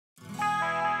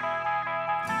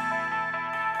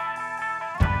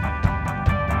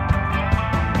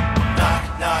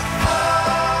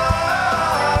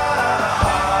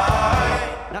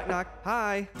knock.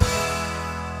 Hi.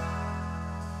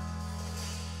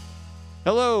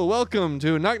 Hello, welcome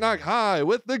to Knock Knock Hi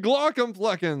with the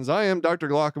Glaucomfleckens. I am Dr.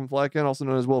 Glaucomflecken, also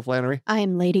known as Will Flannery. I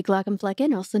am Lady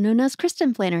Glaucomflecken, also known as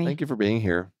Kristen Flannery. Thank you for being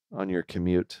here on your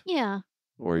commute. Yeah.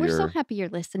 Or We're you're so happy you're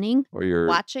listening, or you're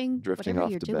watching, drifting whatever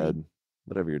off you're to doing. bed.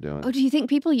 Whatever you're doing. Oh, do you think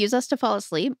people use us to fall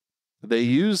asleep? They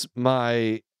use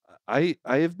my I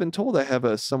have been told I have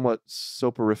a somewhat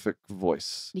soporific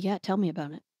voice. Yeah, tell me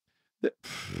about it.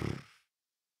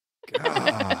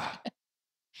 God.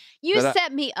 You But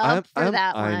set me up for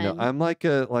that one. I know. I'm like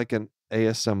an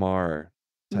ASMR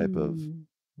type of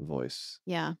voice.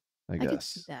 Yeah, I I could guess.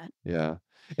 see that. Yeah.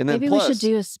 And then Maybe plus, we should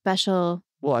do a special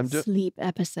well, sleep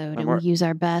episode I'm and we use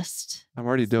our best. I'm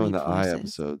already doing the sleep eye voices.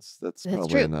 episodes. That's That's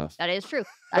probably true. enough. That is true.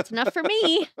 That's enough for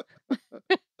me.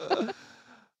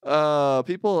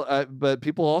 But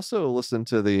people also listen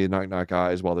to the Knock Knock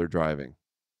Eyes while they're driving.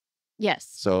 Yes.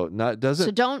 So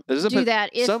don't do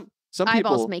that if some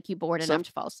eyeballs people make you bored enough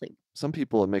to fall asleep. Some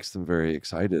people, it makes them very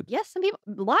excited. Yes,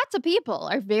 lots of people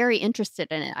are very interested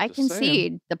in it. I Just concede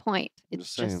saying. the point. Just It's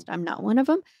saying. just, I'm not one of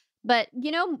them. But,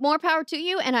 more power to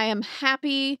you. And I am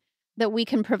happy that we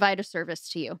can provide a service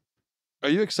to you. Are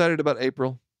you excited about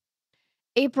April?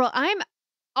 April, I'm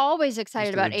always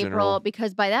excited Just in about general? April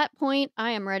because by that point,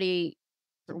 I am ready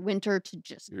for winter to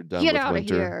just You're done get with out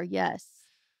winter. of here. Yes.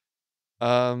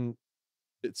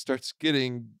 It starts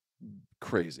getting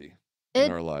crazy in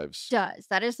It our lives. does.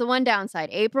 That is the one downside.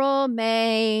 April,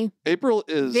 May, April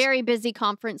is very busy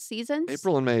conference seasons.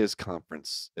 April and May is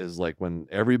conference, is like when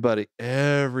everybody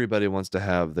wants to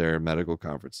have their medical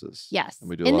conferences. Yes. And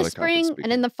we do a in lot the of conference spring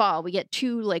and in speaking. the fall, we get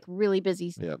two really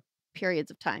busy Yep. periods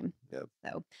of time. Yep.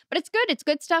 So, but it's good. It's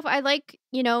good stuff. I like,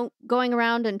 going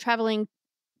around and traveling,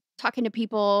 talking to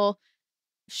people,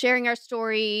 sharing our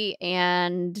story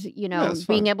and, it's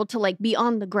being fun. able to be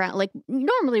on the ground. Like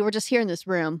normally we're just here in this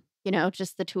room,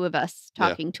 just the two of us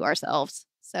talking to ourselves.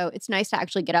 So it's nice to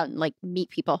actually get out and meet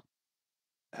people.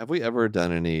 Have we ever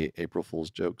done any April Fool's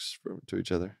jokes to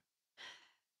each other?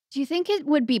 Do you think it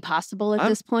would be possible at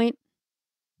this point?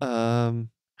 I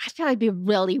feel like it'd be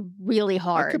really, really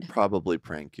hard. I could probably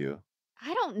prank you.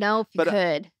 I don't know if you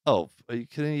could. Oh, are you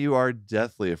kidding? You are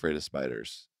deathly afraid of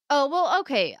spiders. Oh, well,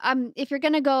 okay. If you're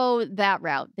going to go that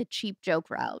route, the cheap joke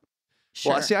route.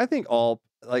 Sure. Well, see, I think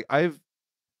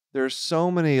there's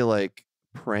so many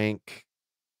prank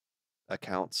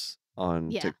accounts on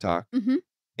TikTok,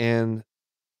 and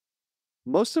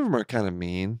most of them are kind of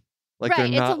mean. They're right.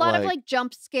 It's not a lot of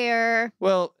jump scare.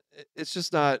 Well, it's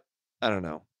just not. I don't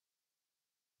know.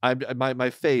 My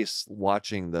face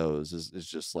watching those is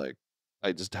just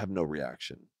I just have no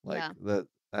reaction. That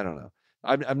I don't know.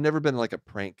 I've never been a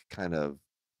prank kind of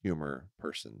humor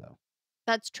person though.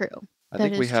 That's true. I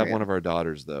think we have one of our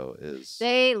daughters though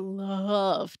they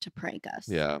love to prank us.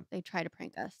 Yeah. They try to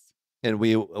prank us. And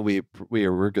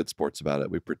we're good sports about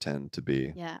it. We pretend to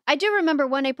be. Yeah. I do remember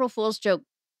one April Fool's joke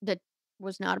that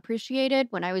was not appreciated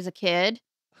when I was a kid.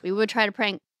 We would try to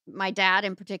prank my dad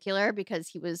in particular because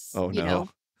he was, not. No.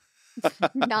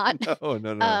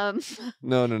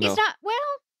 No. He's not. Well,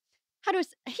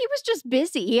 he was just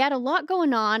busy. He had a lot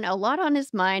going on, a lot on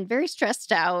his mind, very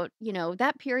stressed out.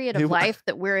 That period of life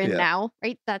that we're in now,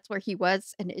 right? That's where he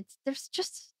was. And there's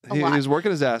just a lot. He was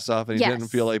working his ass off and he didn't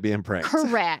feel like being pranked.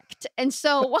 Correct. And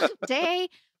so one day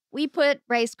we put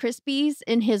Rice Krispies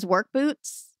in his work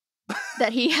boots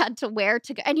that he had to wear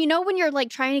to go. And when you're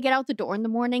trying to get out the door in the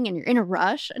morning and you're in a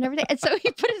rush and everything. And so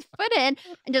he put his foot in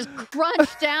and just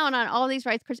crunched down on all these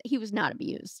Rice Krispies. He was not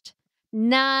abused.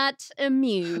 Not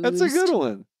amused. That's a good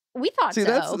one. We thought so.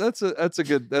 That's a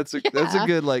good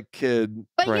kid.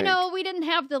 But prank. we didn't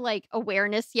have the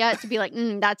awareness yet to be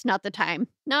that's not the time.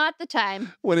 Not the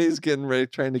time. When he's getting ready,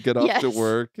 trying to get off to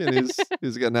work, and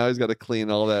he's got to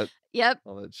clean all that. Yep.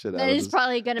 All that shit out. Then he's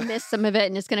probably gonna miss some of it,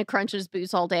 and it's gonna crunch his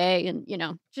boots all day, and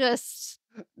just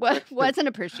wasn't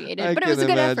appreciated. But it was a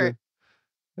good effort.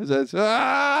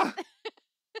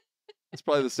 It's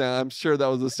probably the sound. I'm sure that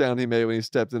was the sound he made when he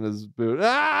stepped in his boot.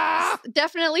 Ah!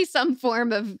 Definitely some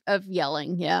form of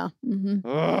yelling. Yeah. Mm-hmm.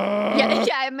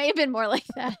 Yeah. It may have been more like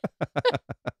that.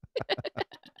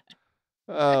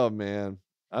 Oh man,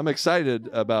 I'm excited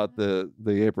about the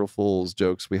April Fool's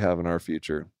jokes we have in our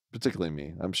future, particularly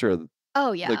me. I'm sure.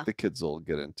 Oh yeah. The kids will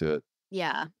get into it.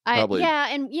 Yeah. Probably.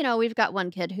 And we've got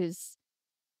one kid who's.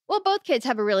 Well, both kids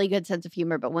have a really good sense of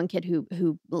humor, but one kid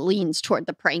who leans toward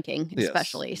the pranking,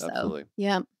 especially. Yes, so, absolutely.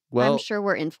 Yeah, well, I'm sure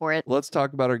we're in for it. Let's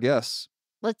talk about our guests.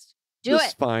 Let's do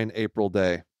this it. Fine April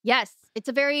day. Yes, it's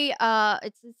a very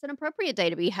it's an appropriate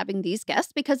day to be having these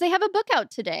guests because they have a book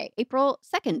out today, April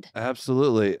 2nd.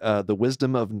 Absolutely. The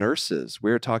Wisdom of Nurses.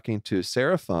 We're talking to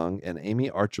Sara Fung and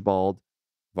Amie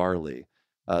Varley.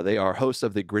 They are hosts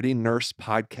of the Gritty Nurse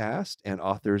podcast and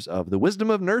authors of The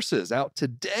Wisdom of Nurses, out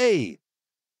today.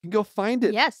 You can go find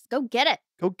it. Yes, go get it.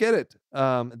 Go get it.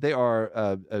 They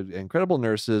are incredible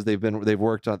nurses. They've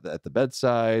worked at the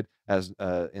bedside as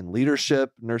in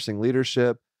leadership, nursing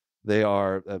leadership. They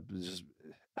are just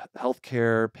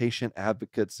healthcare patient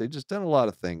advocates. They've just done a lot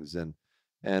of things, and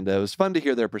it was fun to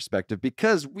hear their perspective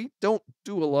because we don't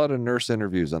do a lot of nurse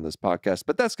interviews on this podcast,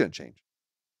 but that's going to change.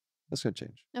 That's going to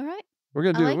change. All right, we're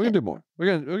gonna do more.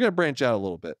 We're gonna branch out a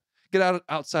little bit. Get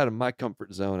outside of my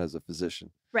comfort zone as a physician.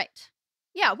 Right.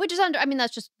 Yeah, which is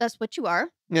that's what you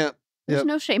are. Yeah. There's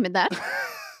no shame in that.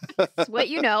 That's what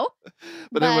you know.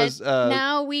 But it was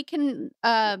now we can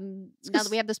now that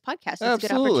we have this podcast, it's a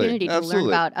good opportunity to learn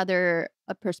about other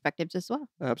perspectives as well.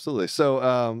 Absolutely.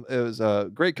 So it was a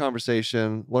great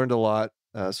conversation, learned a lot.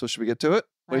 So should we get to it?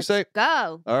 What do you say?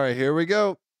 Go. All right, here we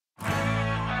go.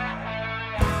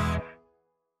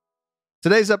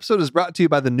 Today's episode is brought to you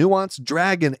by the Nuanced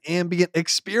Dragon Ambient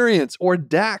Experience, or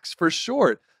DAX for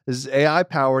short. This is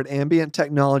AI-powered ambient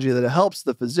technology that helps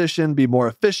the physician be more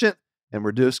efficient and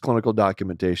reduce clinical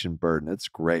documentation burden. It's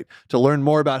great. To learn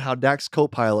more about how DAX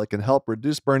Copilot can help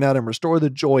reduce burnout and restore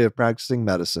the joy of practicing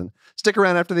medicine, stick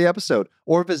around after the episode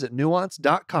or visit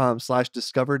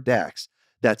nuance.com/discoverdax.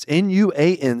 That's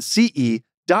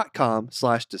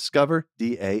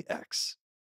nuance.com/discoverdax.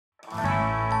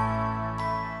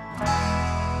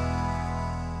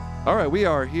 All right, we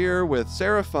are here with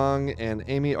Sara Fung and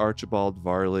Amie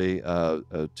Varley,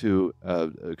 two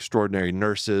extraordinary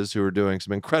nurses who are doing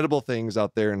some incredible things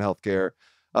out there in healthcare.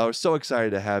 We're so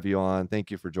excited to have you on.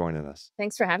 Thank you for joining us.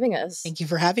 Thanks for having us. Thank you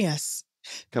for having us.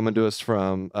 Coming to us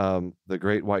from the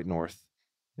Great White North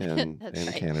in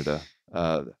right. Canada.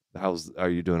 Are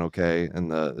you doing okay?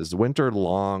 And is the winter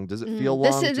long? Does it feel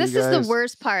long? This is the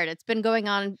worst part. It's been going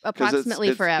on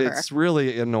approximately forever. It's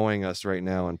really annoying us right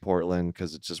now in Portland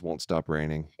because it just won't stop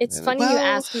raining. It's funny you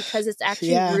ask because it's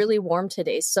actually really warm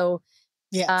today. So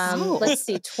let's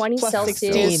see, 20 Celsius,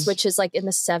 16. Which is like in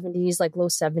the 70s, like low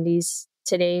 70s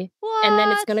today. What? And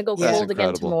then it's going to go cold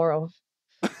again tomorrow.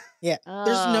 Yeah,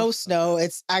 there's no snow.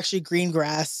 It's actually green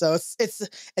grass, so it's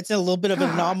a little bit of an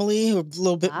anomaly. We're a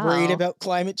little bit worried about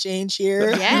climate change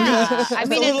here. Yeah, I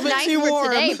mean it's nice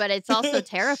for today, but it's also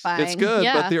terrifying. It's good,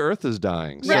 but the Earth is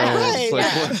dying. So right,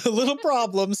 it's like, little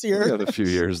problems here. We got a few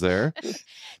years there.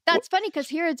 That's funny because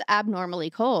here it's abnormally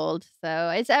cold,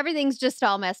 so everything's just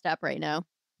all messed up right now.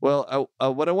 Well,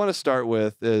 what I want to start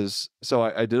with is, so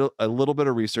I did a little bit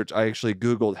of research. I actually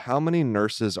Googled how many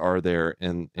nurses are there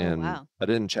in wow. I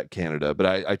didn't check Canada, but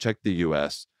I checked the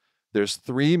US. There's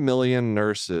 3 million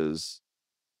nurses,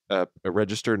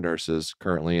 registered nurses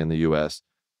currently in the US.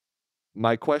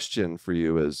 My question for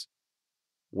you is,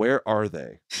 where are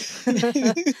they? We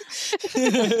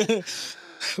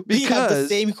have the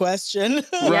same question.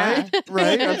 Right?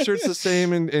 I'm sure it's the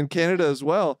same in Canada as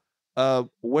well.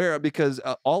 Because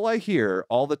all I hear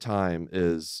all the time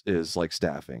is like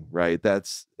staffing, right?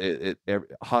 That's it,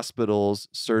 hospitals,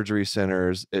 surgery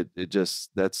centers.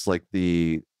 That's like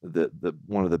the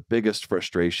one of the biggest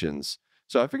frustrations.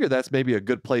 So I figure that's maybe a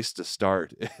good place to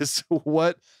start is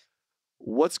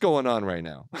what's going on right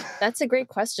now? That's a great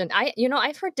question.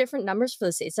 I've heard different numbers for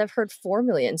the States. I've heard 4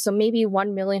 million. So maybe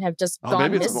 1 million have just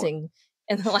gone missing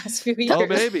in the last few years. Oh,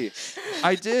 maybe.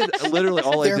 I did literally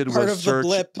all I did was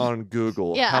search on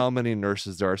Google how many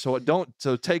nurses there are. So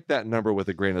take that number with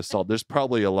a grain of salt. There's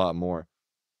probably a lot more.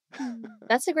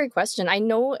 That's a great question. I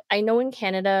know in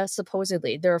Canada,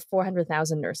 supposedly there are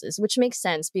 400,000 nurses, which makes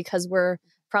sense because we're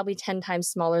probably 10 times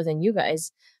smaller than you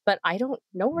guys, but I don't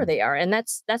know where they are. And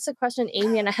that's a question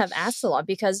Amie and I have asked a lot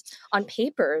because on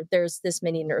paper, there's this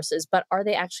many nurses, but are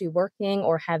they actually working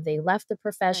or have they left the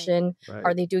profession? Right.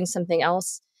 Are they doing something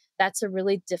else? That's a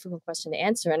really difficult question to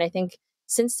answer. And I think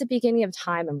since the beginning of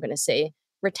time, I'm going to say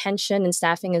retention and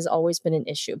staffing has always been an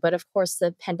issue. But of course,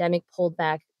 the pandemic pulled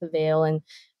back the veil and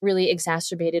really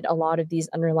exacerbated a lot of these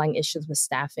underlying issues with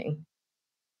staffing.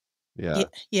 Yeah.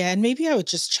 And maybe I would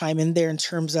just chime in there in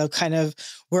terms of kind of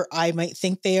where I might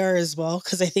think they are as well,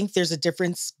 because I think there's a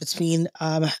difference between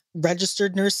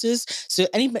registered nurses. So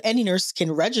any nurse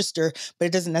can register, but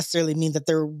it doesn't necessarily mean that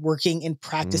they're working and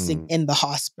practicing in the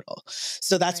hospital.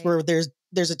 So that's where there's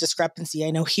a discrepancy.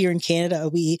 I know here in Canada,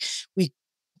 we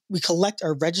collect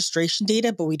our registration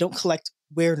data, but we don't collect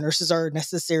where nurses are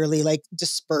necessarily like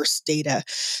dispersed data.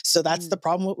 So that's the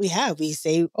problem what we have. We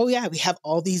say, oh yeah, we have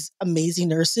all these amazing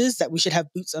nurses that we should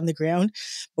have boots on the ground,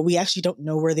 but we actually don't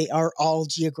know where they are all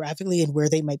geographically and where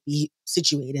they might be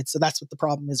situated. So that's what the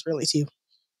problem is really too.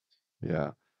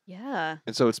 Yeah. Yeah.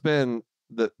 And so it's been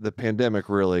the pandemic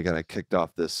really kind of kicked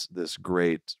off this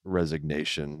great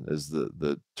resignation is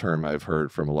the term I've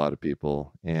heard from a lot of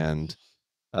people. And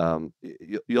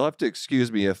you'll have to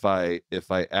excuse me if I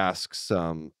ask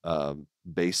some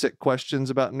basic questions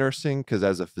about nursing, because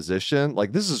as a physician,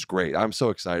 like, this is great. I'm so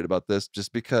excited about this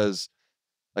just because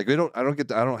like I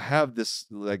don't have this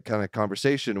like kind of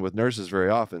conversation with nurses very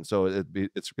often. So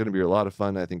it's going to be a lot of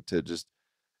fun, I think, to just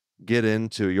get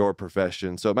into your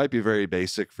profession. So it might be very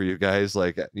basic for you guys,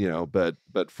 like,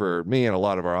 but for me and a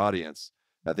lot of our audience,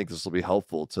 I think this will be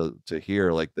helpful to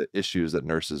hear like the issues that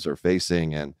nurses are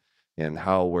facing and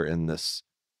how we're in this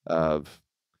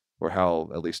or how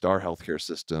at least our healthcare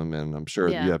system, and I'm sure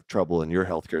you have trouble in your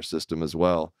healthcare system as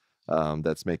well,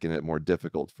 that's making it more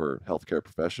difficult for healthcare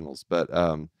professionals. But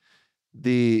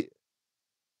the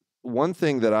one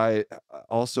thing that I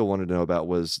also wanted to know about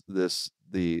was this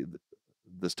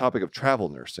topic of travel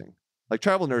nursing. Like,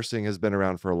 travel nursing has been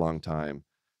around for a long time.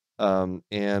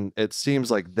 And it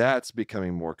seems like that's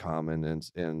becoming more common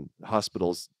in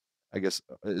hospitals. I guess,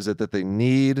 is it that they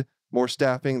need more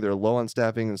staffing? They're low on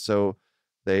staffing. And so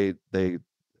is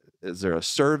there a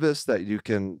service that you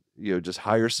can, just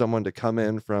hire someone to come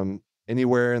in from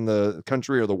anywhere in the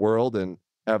country or the world and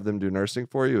have them do nursing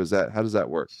for you? How does that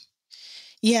work?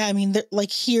 Yeah, I mean, like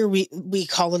here we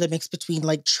call it a mix between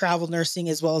like travel nursing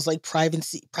as well as like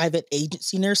private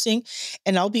agency nursing.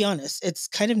 And I'll be honest, it's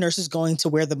kind of nurses going to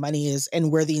where the money is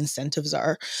and where the incentives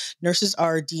are. Nurses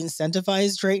are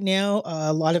de-incentivized right now.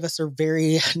 A lot of us are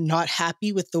very not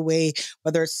happy with the way,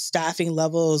 whether it's staffing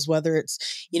levels, whether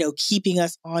it's, keeping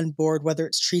us on board, whether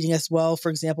it's treating us well.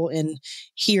 For example,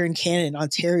 here in Canada, in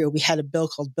Ontario, we had a bill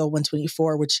called Bill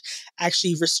 124, which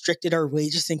actually restricted our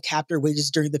wages and capped our wages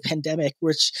during the pandemic,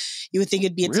 which you would think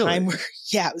it'd be a time where,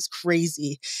 it was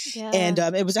crazy. Yeah. And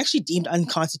it was actually deemed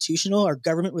unconstitutional. Our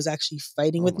government was actually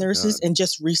fighting with nurses. God. And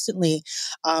just recently,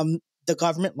 the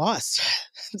government lost.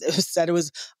 It was said it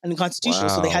was unconstitutional.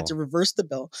 Wow. So they had to reverse the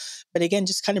bill. But again,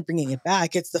 just kind of bringing it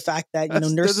back, it's the fact that,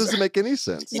 nurses... That doesn't make any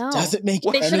sense. It doesn't make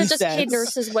any sense. They should have just paid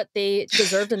nurses what they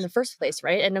deserved in the first place,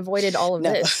 right? And avoided all of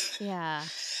this. Yeah.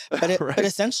 But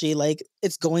essentially, like,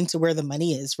 it's going to where the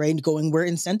money is, right? Going where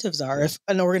incentives are. Yeah. If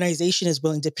an organization is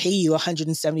willing to pay you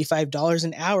 $175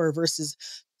 an hour versus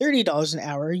 $30 an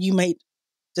hour, you might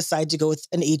decide to go with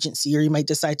an agency, or you might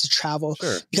decide to travel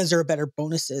because there are better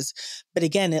bonuses. But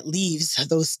again, it leaves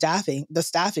the staffing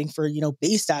for,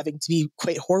 base staffing to be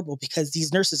quite horrible, because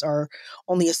these nurses are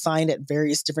only assigned at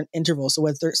various different intervals. So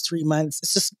whether it's 3 months,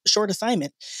 it's just a short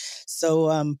assignment. So,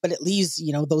 but it leaves,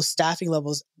 those staffing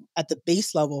levels at the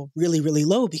base level really, really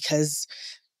low, because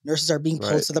nurses are being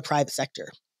pulled to the private sector.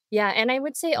 Yeah, and I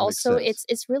would say also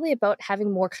it's really about having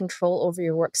more control over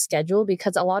your work schedule,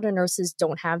 because a lot of nurses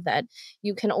don't have that.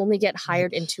 You can only get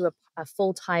hired into a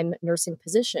full-time nursing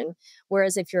position,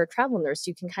 whereas if you're a travel nurse,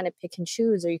 you can kind of pick and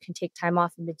choose, or you can take time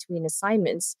off in between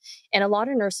assignments. And a lot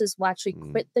of nurses will actually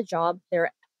quit the job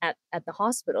they're at the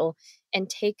hospital and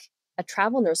take a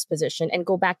travel nurse position and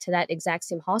go back to that exact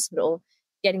same hospital,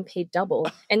 getting paid double.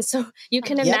 And so you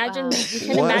can imagine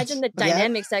imagine the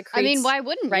dynamics that creates. I mean, why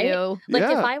wouldn't you? Like,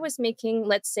 if I was making,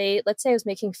 let's say I was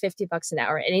making $50 an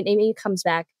hour, and Amie comes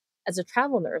back as a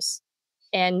travel nurse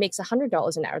and makes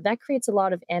 $100 an hour, that creates a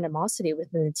lot of animosity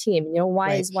within the team.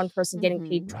 Why is one person getting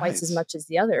paid twice as much as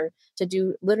the other to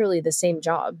do literally the same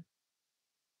job?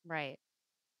 Right.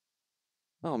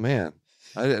 Oh man.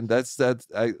 That's that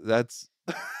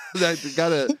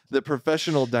got the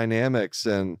professional dynamics,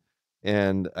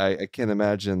 and I can't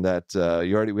imagine that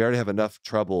we already have enough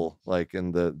trouble, like,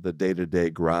 in the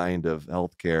day-to-day grind of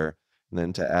healthcare, and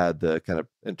then to add the kind of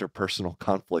interpersonal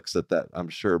conflicts that I'm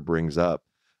sure brings up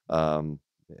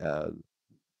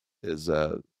is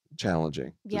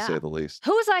challenging, to say the least.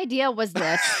 Whose idea was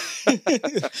this?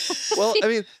 Well, I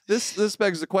mean, this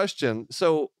begs the question.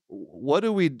 So what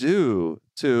do we do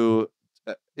to,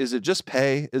 is it just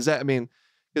pay? Is that, I mean,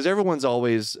 because everyone's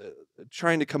always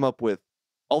trying to come up with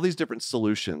all these different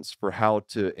solutions for how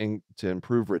to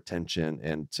improve retention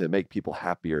and to make people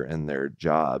happier in their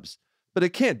jobs. But it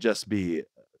can't just be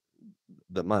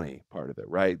the money part of it,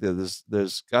 right?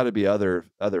 There's got to be other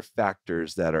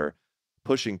factors that are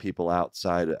pushing people out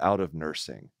of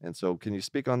nursing. And so can you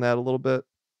speak on that a little bit?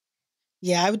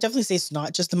 Yeah, I would definitely say it's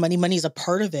not just the money. Money is a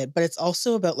part of it, but it's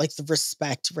also about like the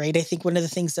respect, right? I think one of the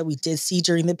things that we did see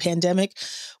during the pandemic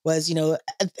was,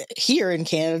 here in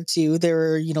Canada too, there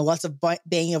were, lots of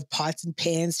banging of pots and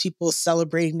pans, people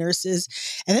celebrating nurses.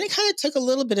 And then it kind of took a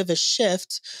little bit of a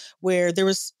shift where there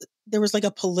was like a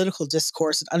political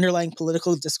discourse, an underlying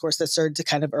political discourse that started to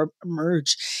kind of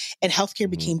emerge, and healthcare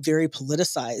became very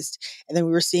politicized. And then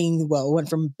we were seeing, went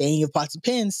from banging of pots and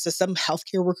pans to some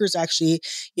healthcare workers actually,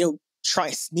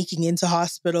 try sneaking into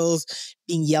hospitals,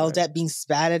 being yelled at, being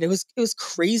spat at. It was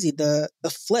crazy, the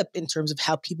flip in terms of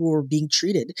how people were being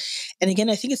treated. And again,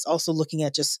 I think it's also looking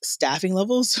at just staffing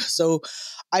levels. So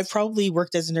I've probably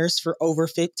worked as a nurse for over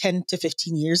 10 to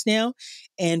 15 years now.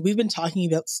 And we've been talking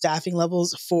about staffing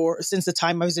levels since the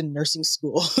time I was in nursing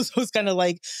school. So it's kind of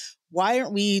like, why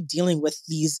aren't we dealing with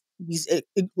these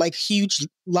like huge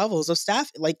levels of staff,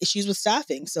 like issues with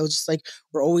staffing? So just like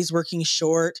we're always working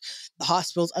short, the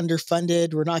hospital's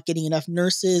underfunded, we're not getting enough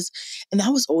nurses. And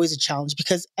that was always a challenge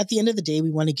because at the end of the day,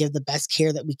 we want to give the best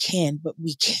care that we can, but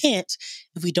we can't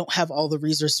if we don't have all the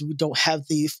resources, we don't have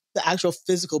the actual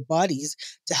physical bodies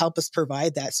to help us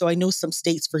provide that. So I know some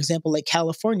states, for example, like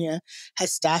California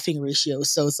has staffing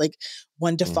ratios. So it's like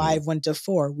 1-5,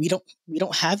 1-4. We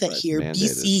don't have that here.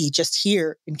 BC, just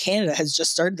here in Canada, has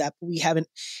just started that, but we haven't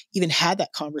even had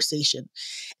that conversation.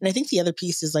 And I think the other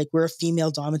piece is like we're a female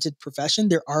dominated profession.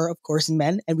 There are, of course,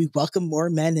 men, and we welcome more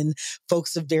men and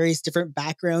folks of various different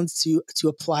backgrounds to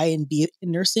apply and be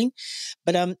in nursing.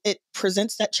 But it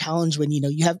presents that challenge when you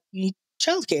need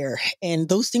childcare, and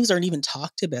those things aren't even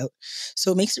talked about.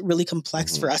 So it makes it really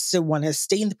complex for us to want to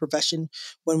stay in the profession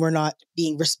when we're not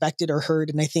being respected or heard.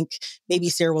 And I think maybe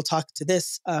Sarah will talk to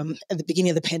this. At the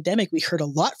beginning of the pandemic, we heard a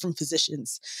lot from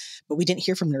physicians, but we didn't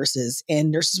hear from nurses,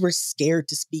 and nurses were scared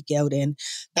to speak out. And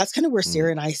that's kind of where Sara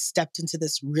and I stepped into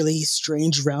this really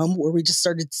strange realm where we just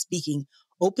started speaking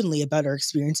openly about our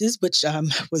experiences, which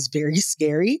was very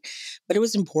scary, but it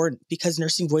was important because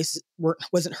nursing voices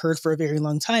wasn't heard for a very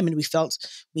long time, and we felt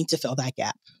we need to fill that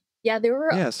gap. Yeah, there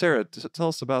were. Yeah, Sara, tell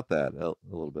us about that a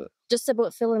little bit. Just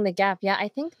about filling the gap. Yeah, I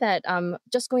think that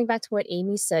just going back to what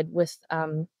Amie said with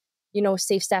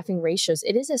safe staffing ratios,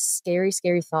 it is a scary,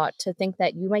 scary thought to think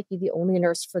that you might be the only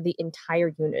nurse for the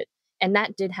entire unit. And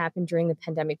that did happen during the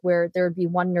pandemic, where there would be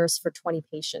one nurse for 20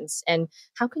 patients. And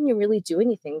how can you really do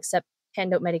anything except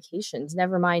hand out medications?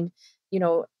 Never mind,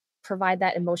 provide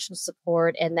that emotional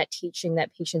support and that teaching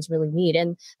that patients really need.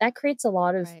 And that creates a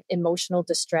lot of emotional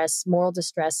distress, moral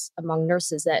distress among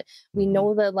nurses, that we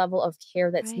know the level of care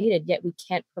that's needed, yet we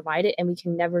can't provide it, and we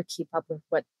can never keep up with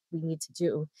what we need to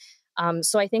do.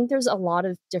 So I think there's a lot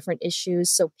of different issues.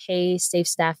 So pay, safe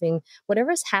staffing,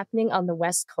 whatever's happening on the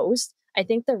West Coast, I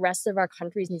think the rest of our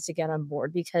countries need to get on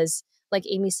board, because like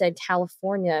Amie said,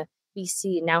 California,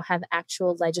 BC now have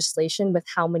actual legislation with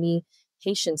how many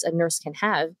patients a nurse can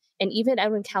have. And even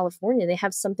out in California, they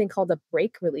have something called a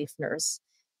break relief nurse.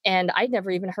 And I'd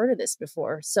never even heard of this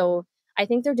before. So I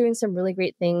think they're doing some really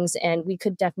great things, and we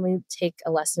could definitely take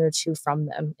a lesson or two from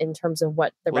them in terms of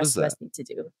what the rest of us need to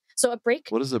do. So a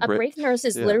break nurse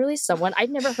is literally someone, I'd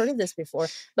never heard of this before,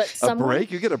 but someone. A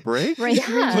break? You get a break? Break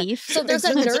relief. So there's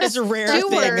a nurse. It's a rare thing.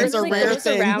 It's a rare goes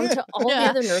thing. around to all the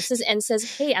other nurses and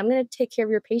says, hey, I'm going to take care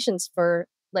of your patients for,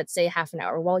 let's say, half an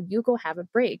hour while you go have a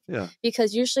break. Yeah.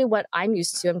 Because usually what I'm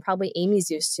used to, and probably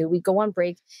Amie's used to, we go on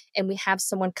break and we have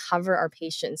someone cover our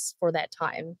patients for that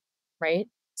time, right?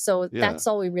 So that's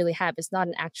all we really have. It's not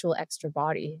an actual extra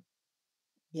body.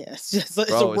 Yes, it's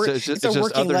a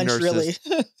working lunch, nurses,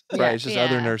 really. Right, it's just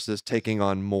other nurses taking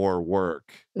on more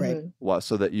work, right?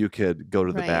 So that you could go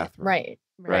to the bathroom,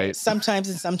 right. Sometimes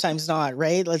and sometimes not,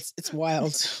 right? It's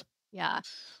wild. Yeah.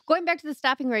 Going back to the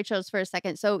staffing ratios for a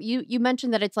second. So you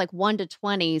mentioned that it's like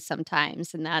 1-20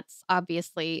 sometimes, and that's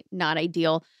obviously not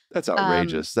ideal. That's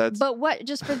outrageous. But what,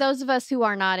 just for those of us who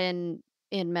are not in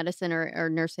medicine or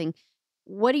nursing,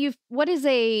 what is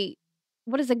a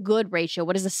good ratio?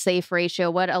 What is a safe ratio?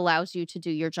 What allows you to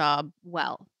do your job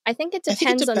well? I think it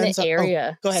depends on the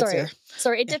area. Go ahead, Sarah.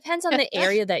 Sorry, it depends on the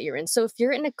area that you're in. So if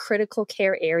you're in a critical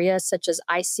care area, such as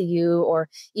ICU or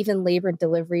even labor and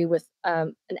delivery with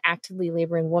an actively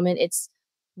laboring woman, it's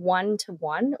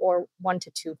 1-1 or 1-2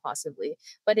 possibly.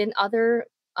 But in other,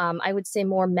 I would say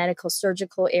more medical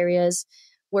surgical areas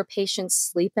where patients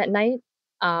sleep at night,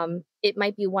 it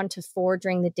might be 1-4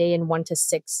 during the day and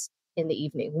 1-6 in the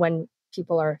evening when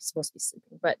people are supposed to be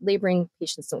sleeping. But laboring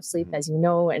patients don't sleep, as you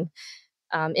know, and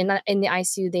in the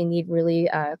ICU, they need really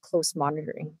close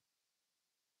monitoring.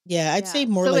 Yeah, I'd say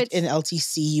more like in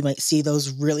LTC, you might see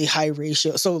those really high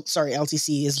ratios. So, sorry,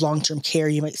 LTC is long-term care.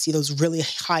 You might see those really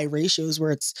high ratios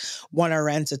where it's 1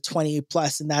 RN to 20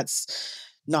 plus, and that's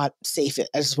not safe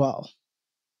as well.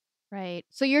 Right.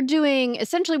 So you're doing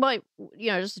essentially what,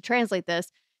 just to translate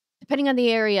this, depending on the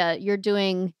area, you're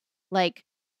doing like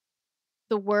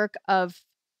the work of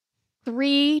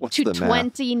 3 What's to the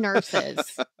 20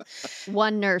 nurses.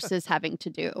 One nurse is having to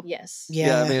do. Yes.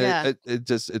 Yeah, I mean, Yeah. it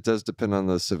does depend on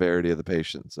the severity of the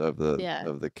patients, of the Yeah.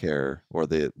 of the care, or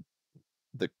the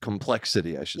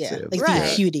complexity, I should Yeah, say. Of like the the Right.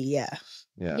 care. acuity. Yeah.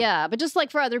 Yeah. Yeah. But just like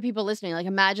for other people listening, like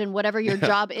imagine whatever your Yeah.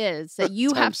 job is, that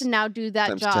you have to Times- now do that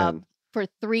times job 10. for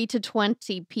 3 to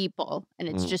 20 people, and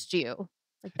it's Mm. just you.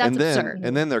 Like that's and then absurd.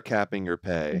 and then they're capping your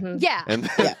pay. Mhm. Yeah. And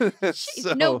Yeah. Jeez,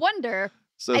 so, no wonder.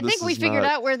 so I this think we is figured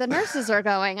not- out where the nurses are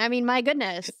going. I mean, my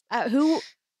goodness.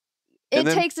 It And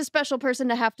then- takes a special person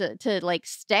to have to like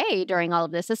stay during all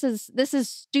of this. This is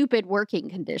stupid working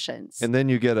conditions. And then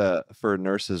you get for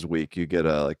Nurses Week, you get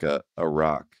a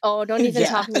rock. Oh, don't even Yeah.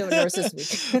 talk to me about Nurses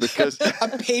Week. Because A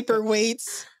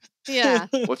paperweights. yeah.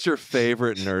 what's your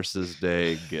favorite Nurses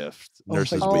Day gift? Oh my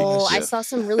Nurses Week Oh, I gift. saw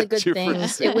some really good What's your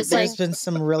things. favorite? It was like, There's been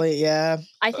some really, I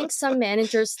think some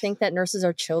managers think that nurses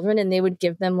are children, and they would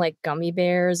give them like gummy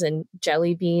bears and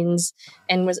jelly beans,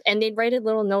 and they'd write a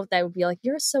little note that would be like,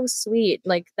 "You're so sweet,"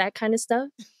 like that kind of stuff.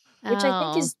 Which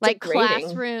I think is like degrading.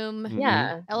 classroom, Mhm.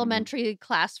 Yeah. elementary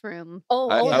classroom.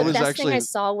 I The was best thing I actually-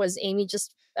 saw was Amie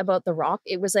just about the rock.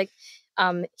 It was like,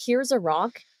 here's a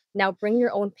rock. Now bring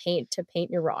your own paint to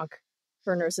paint your rock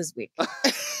for Nurses Week.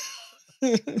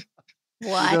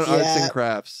 What? Arts Yeah. and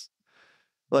crafts.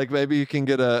 Like maybe you can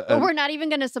get But we're not even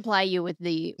going to supply you with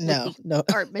the no.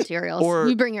 art materials. Or-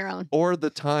 you bring your own. or the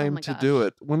time my to gosh. do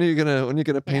it. When are you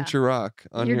gonna paint Yeah. your rock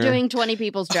on You're your doing 20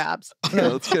 people's jobs. Yeah,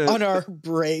 let's get it. On our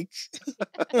break.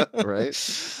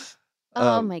 right?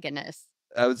 Oh my goodness.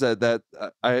 I was at that.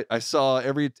 I saw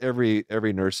every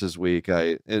Nurses Week.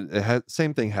 It had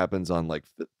same thing happens on like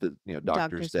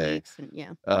Doctor's Day. Weeks and,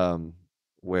 yeah.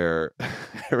 Where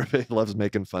everybody loves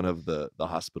making fun of the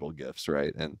hospital gifts,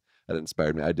 right? And that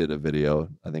inspired me. I did a video,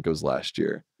 I think it was last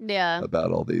year, Yeah.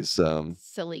 about all these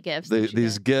Silly gifts. that you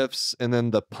these get. gifts, and then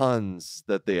the puns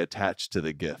that they attach to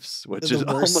the gifts, which They're is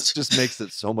the almost worst. just makes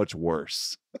it so much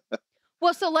worse.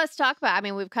 Well, so let's talk about, I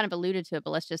mean, we've kind of alluded to it,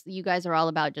 but you guys are all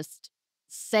about just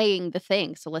saying the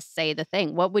thing. So let's say the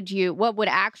thing. What would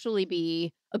actually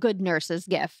be a good nurse's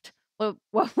gift?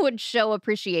 What would show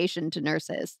appreciation to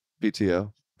nurses?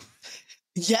 PTO.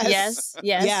 Yes.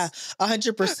 Yes. Yeah,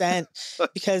 100%.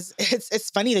 Because it's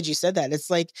funny that you said that. It's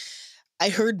like, I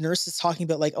heard nurses talking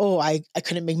about like, oh, I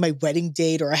couldn't make my wedding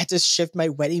date, or I had to shift my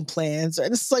wedding plans.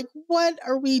 And it's like, what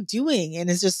are we doing? And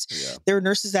it's just, Yeah. there are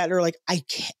nurses that are like, I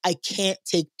can't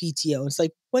take PTO. It's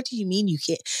like, what do you mean you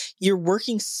can't? You're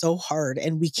working so hard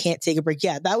and we can't take a break.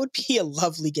 Yeah, that would be a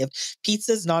lovely gift.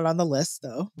 Pizza's not on the list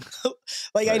though.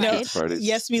 Like I know, Right. Parties.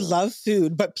 yes, we love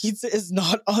food, but pizza is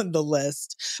not on the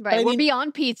list. Right. I We're mean-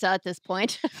 beyond pizza at this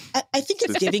point. I think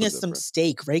it's It's giving so us some different.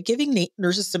 stake, right? Giving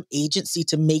nurses some agency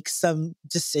to make some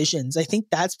decisions. I think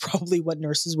that's probably what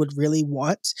nurses would really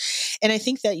want. And I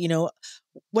think that,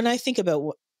 when I think about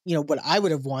what I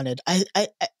would have wanted, I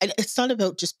it's not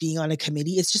about just being on a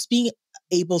committee. It's just being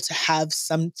able to have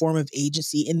some form of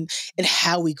agency in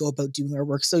how we go about doing our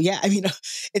work. So yeah, I mean,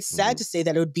 it's sad to say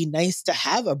that it would be nice to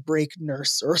have a break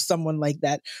nurse or someone like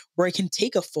that where I can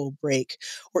take a full break,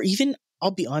 or even,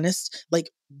 I'll be honest, like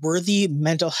worthy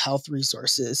mental health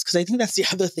resources. Cause I think that's the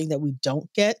other thing that we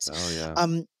don't get. Oh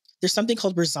yeah. There's something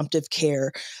called resumptive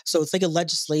care. So it's like a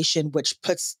legislation which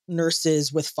puts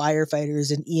nurses with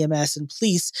firefighters and EMS and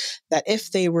police that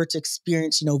if they were to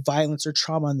experience, violence or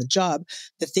trauma on the job,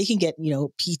 that they can get,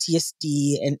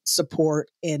 PTSD and support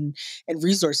and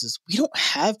resources. We don't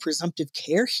have presumptive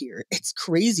care here. It's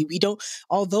crazy. We don't,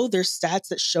 although there's stats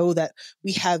that show that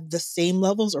we have the same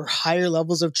levels or higher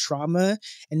levels of trauma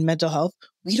and mental health,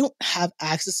 we don't have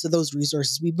access to those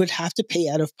resources. We would have to pay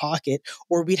out of pocket,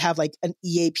 or we'd have like an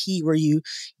EAP where you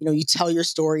tell your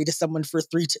story to someone for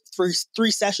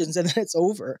three sessions and then it's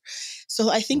over. So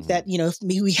I think that, if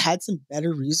maybe we had some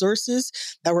better resources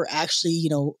that were actually,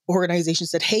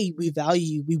 organizations said, hey, we value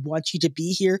you. We want you to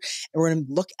be here and we're going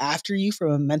to look after you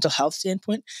from a mental health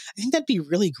standpoint. I think that'd be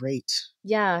really great.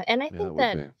 Yeah. And I Yeah, it think would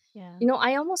that, be. Yeah.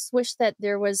 I almost wish that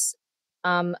there was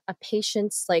a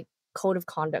patient's like code of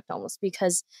conduct almost,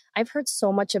 because I've heard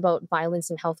so much about violence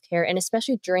in healthcare, and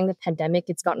especially during the pandemic,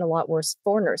 it's gotten a lot worse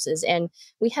for nurses. And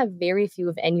we have very few,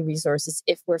 of any, resources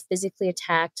if we're physically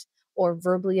attacked or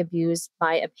verbally abused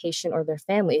by a patient or their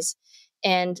families.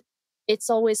 And it's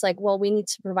always like, well, we need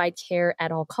to provide care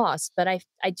at all costs. But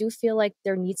I do feel like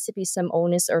there needs to be some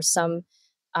onus or some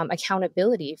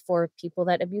accountability for people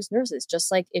that abuse nurses.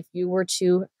 Just like if you were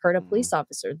to hurt a police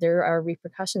officer, there are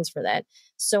repercussions for that.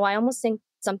 So I almost think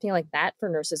something like that for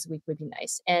Nurses Week would be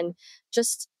nice. And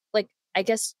just like, I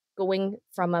guess going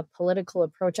from a political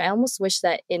approach, I almost wish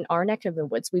that in our neck of the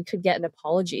woods, we could get an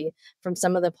apology from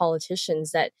some of the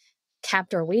politicians that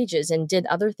capped our wages and did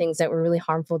other things that were really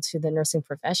harmful to the nursing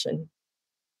profession.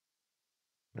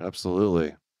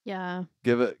 Absolutely. Yeah.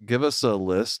 Give us a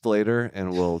list later,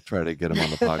 and we'll try to get them on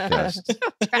the podcast.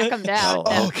 Track them down.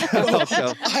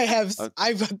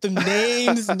 I've got the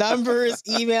names, numbers,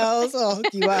 emails. I'll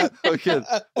hook you up. Okay,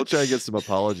 we'll try to get some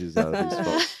apologies out of these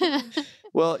folks.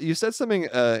 Well, you said something,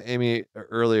 Amie,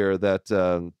 earlier that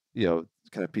kind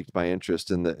of piqued my interest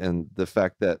in the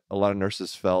fact that a lot of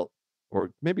nurses felt,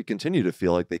 or maybe continue to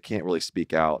feel, like they can't really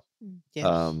speak out,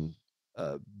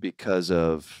 because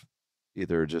of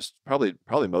either just probably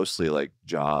mostly like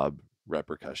job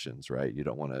repercussions, right? You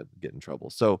don't want to get in trouble.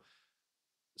 So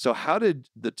how did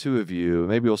the two of you,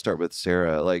 maybe we'll start with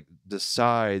Sara, like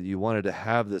decide you wanted to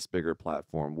have this bigger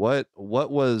platform? What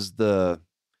was the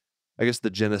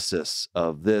genesis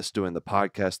of this, doing the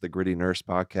podcast, the Gritty Nurse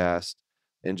podcast,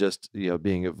 and just,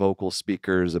 being vocal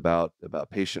speakers about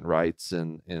patient rights,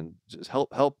 and just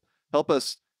help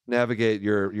us navigate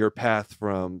your path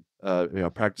from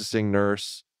practicing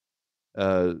nurse,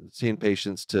 seeing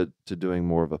patients to doing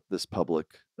more of this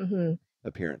public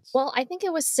appearance? Well, I think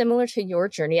it was similar to your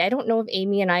journey. I don't know if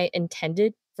Amie and I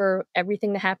intended for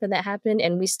everything to happen that happened,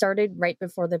 and we started right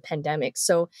before the pandemic.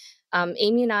 So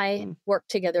Amie and I worked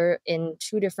together in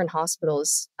 2 different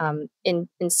hospitals in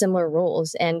similar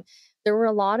roles, and there were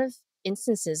a lot of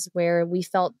instances where we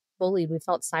felt bullied, we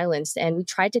felt silenced, and we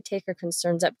tried to take our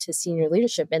concerns up to senior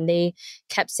leadership, and they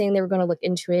kept saying they were going to look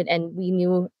into it, and we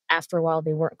knew after a while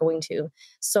they weren't going to.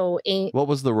 So what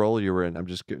was the role you were in? I'm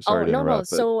just sorry to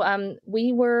interrupt. No. So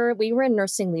we were in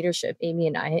nursing leadership, Amie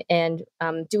and I, and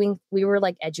we were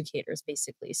like educators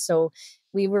basically. So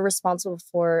we were responsible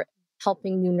for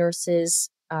helping new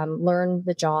nurses learn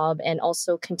the job, and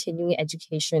also continuing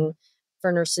education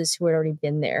for nurses who had already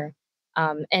been there.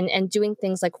 And doing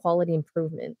things like quality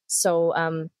improvement.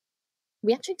 So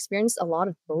we actually experienced a lot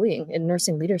of bullying in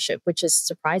nursing leadership, which is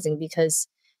surprising because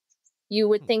you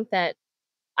would think that,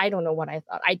 I don't know what I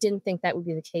thought. I didn't think that would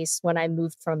be the case when I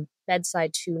moved from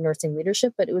bedside to nursing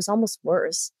leadership, but it was almost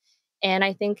worse. And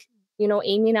I think,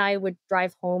 Amie and I would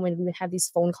drive home, and we would have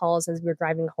these phone calls as we were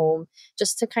driving home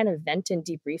just to kind of vent and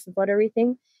debrief about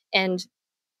everything. And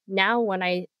now when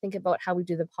I think about how we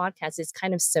do the podcast, it's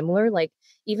kind of similar. Like,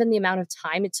 even the amount of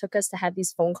time it took us to have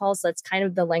these phone calls, that's kind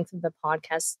of the length of the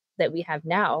podcast that we have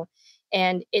now.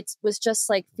 And it was just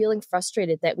like feeling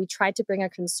frustrated that we tried to bring our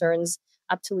concerns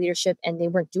up to leadership and they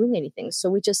weren't doing anything. So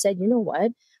we just said, you know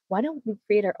what? Why don't we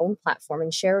create our own platform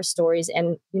and share our stories?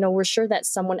 And, we're sure that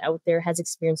someone out there has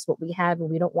experienced what we have, and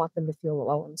we don't want them to feel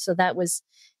alone. So that was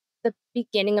the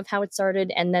beginning of how it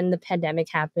started, and then the pandemic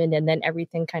happened, and then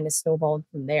everything kind of snowballed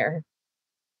from there.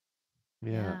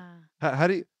 Yeah.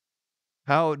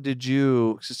 How did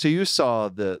you, so you saw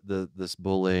this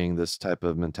bullying, this type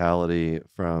of mentality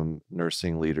from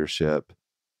nursing leadership,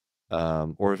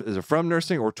 or is it from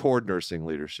nursing or toward nursing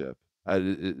leadership?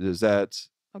 Is that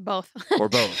or both? Or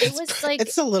both? It was like,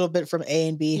 it's a little bit from A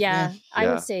and B. Yeah, I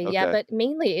would say, okay. but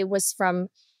mainly it was from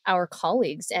our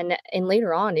colleagues, and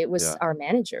later on it was our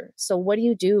manager. So what do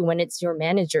you do when it's your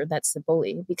manager that's the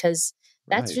bully? Because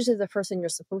that's usually the person you're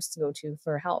supposed to go to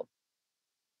for help.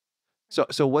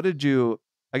 So what did you,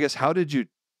 I guess, how did you,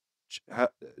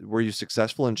 were you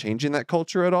successful in changing that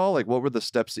culture at all? Like, what were the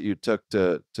steps that you took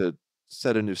to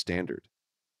set a new standard?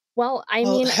 Well, I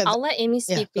mean, I'll let Amie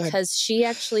speak because she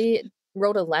actually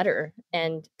wrote a letter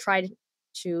and tried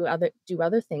to do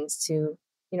other things to,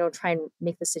 try and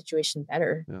make the situation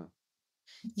better.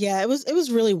 Yeah, it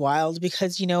was really wild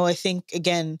because, I think,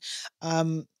 again,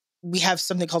 we have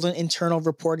something called an internal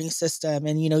reporting system,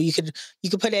 and you could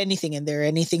put anything in there,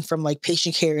 anything from like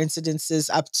patient care incidences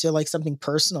up to like something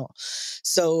personal.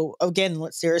 So again,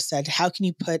 what Sara said, how can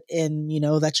you put in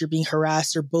that you're being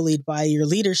harassed or bullied by your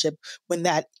leadership when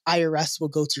that IRS will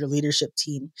go to your leadership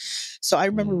team? So I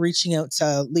remember reaching out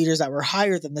to leaders that were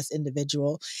higher than this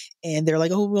individual, and they're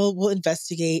like, oh, we'll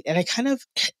investigate. And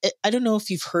I don't know if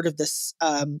you've heard of this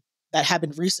that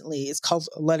happened recently. It's called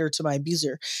A Letter to My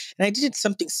Abuser. And I did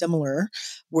something similar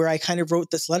where I kind of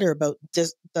wrote this letter about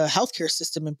the healthcare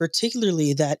system, and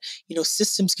particularly that,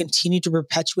 systems continue to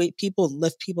perpetuate people and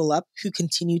lift people up who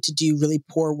continue to do really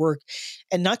poor work,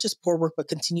 and not just poor work, but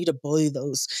continue to bully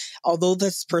those. Although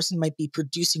this person might be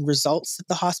producing results that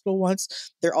the hospital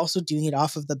wants, they're also doing it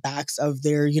off of the backs of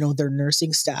their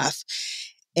nursing staff.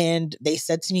 And they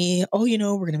said to me, oh, we're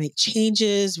going to make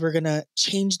changes. We're going to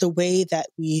change the way that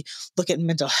we look at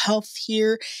mental health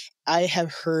here. I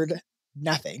have heard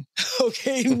nothing.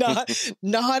 Okay.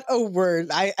 Not a word.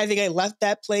 I think I left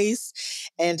that place,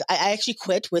 and I actually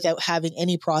quit without having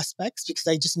any prospects because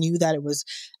I just knew that it was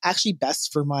actually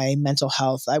best for my mental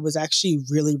health. I was actually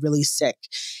really, really sick.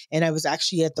 And I was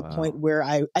actually at the point where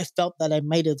I felt that I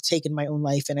might have taken my own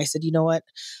life. And I said, you know what?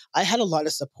 I had a lot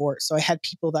of support. So I had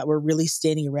people that were really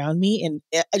standing around me, and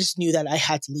I just knew that I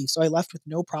had to leave. So I left with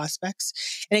no prospects.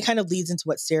 And it kind of leads into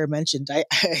what Sara mentioned. I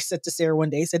said to Sara one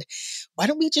day, I said, why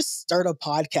don't we just start a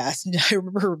podcast? And I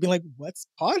remember her being like, what's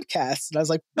podcast? And I was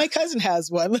like, my cousin has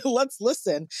one. Let's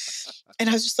listen. And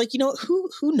I was just like,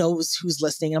 who knows who's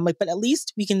listening? And I'm like, but at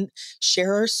least we can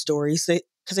share our stories.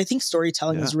 Because I think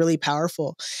storytelling is really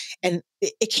powerful. And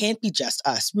it can't be just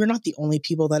us. We're not the only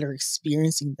people that are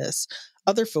experiencing this.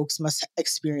 Other folks must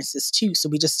experience this too. So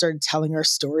we just started telling our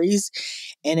stories,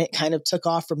 and it kind of took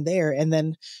off from there. And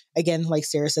then again, like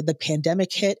Sara said, the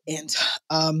pandemic hit, and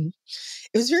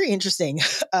it was very interesting.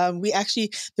 There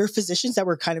were physicians that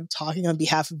were kind of talking on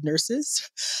behalf of nurses,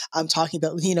 talking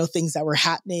about, things that were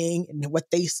happening and what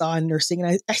they saw in nursing.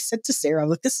 And I said to Sara, I'm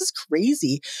like, this is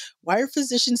crazy. Why are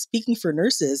physicians speaking for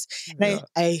nurses? And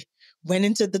I went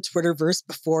into the Twitterverse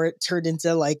before it turned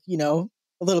into a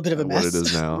little bit of a mess. What it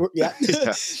is now. Yeah.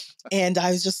 And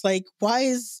I was just like,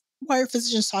 why are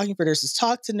physicians talking for nurses?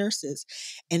 Talk to nurses.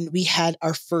 And we had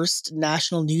our first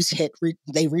national news hit.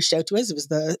 They reached out to us. It was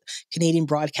the Canadian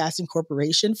Broadcasting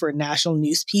Corporation for a national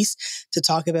news piece to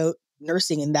talk about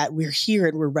nursing, and that we're here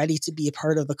and we're ready to be a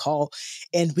part of the call.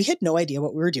 And we had no idea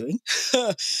what we were doing.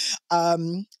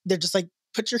 They're just like,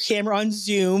 put your camera on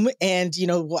Zoom and,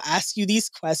 we'll ask you these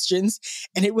questions.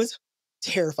 And it was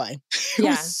terrifying. It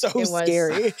was so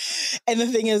scary. And the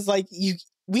thing is, like,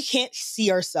 we can't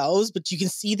see ourselves, but you can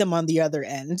see them on the other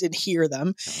end and hear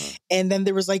them. And then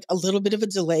there was like a little bit of a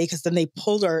delay because then they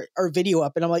pulled our video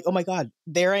up, and I'm like, oh my God,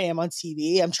 there I am on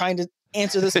TV. I'm trying to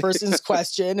answer this person's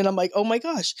question. And I'm like, oh my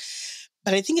gosh.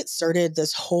 But I think it started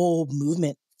this whole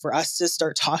movement for us to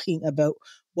start talking about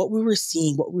what we were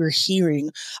seeing, what we were hearing,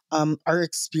 our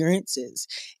experiences.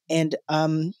 And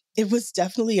it was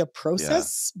definitely a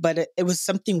process, but it was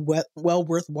something well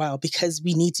worthwhile because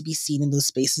we need to be seen in those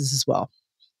spaces as well.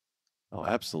 Oh,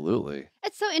 absolutely.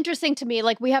 It's so interesting to me.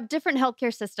 Like, we have different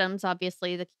healthcare systems,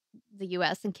 obviously, the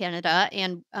US and Canada,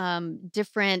 and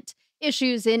different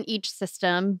issues in each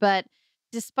system. But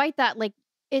despite that,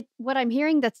 what I'm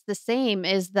hearing that's the same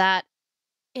is that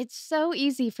it's so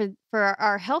easy for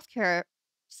our healthcare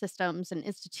systems and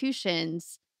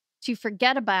institutions to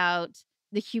forget about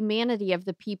the humanity of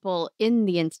the people in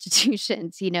the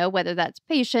institutions, whether that's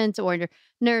patients or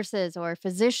nurses or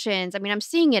physicians. I mean, I'm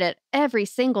seeing it at every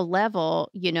single level,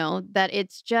 that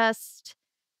it's just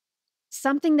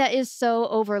something that is so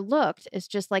overlooked. It's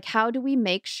just like, how do we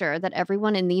make sure that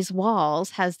everyone in these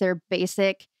walls has their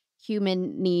basic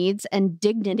human needs and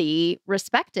dignity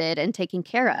respected and taken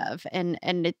care of? And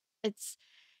it's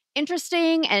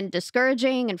interesting and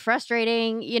discouraging and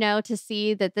frustrating, to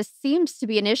see that this seems to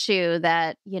be an issue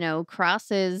that,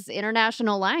 crosses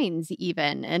international lines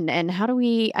even. And how do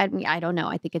we, I don't know.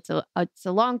 I think it's a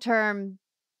long-term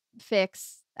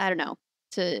fix. I don't know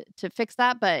to fix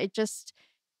that, but it just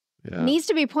needs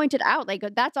to be pointed out. Like,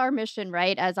 that's our mission,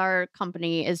 right? As our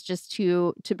company is just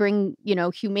to bring,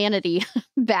 humanity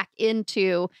back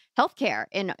into healthcare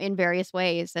in various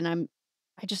ways. And I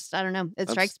don't know. It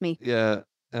strikes me. Yeah.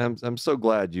 And I'm so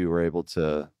glad you were able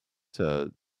to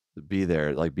be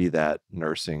there, like be that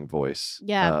nursing voice.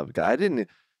 Yeah. I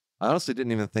honestly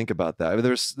didn't even think about that. I mean,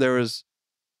 there was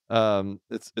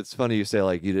it's funny you say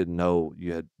like you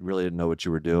really didn't know what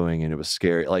you were doing, and it was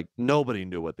scary. Like nobody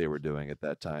knew what they were doing at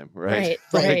that time, right?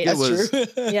 Right. It was true.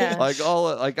 Yeah.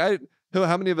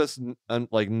 how many of us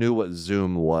knew what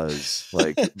Zoom was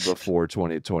like before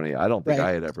 2020? I don't think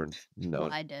I had ever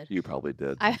known. I did. You probably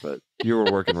did, but you were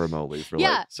working remotely for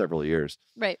like several years.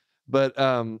 Right. But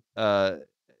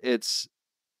it's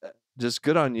just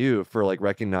good on you for like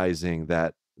recognizing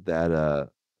that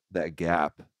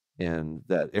gap in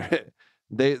that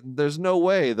there's no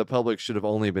way the public should have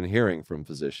only been hearing from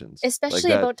physicians,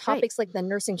 especially about topics like the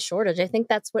nursing shortage. I think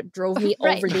that's what drove me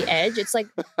over the edge. It's like,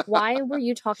 why were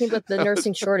you talking about the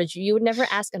nursing shortage? You would never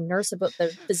ask a nurse about the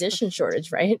physician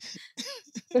shortage, right?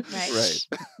 Right.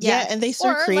 Yeah, and they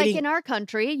start creating, like in our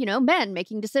country, men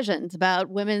making decisions about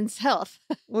women's health.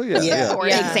 Well, For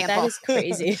example. That is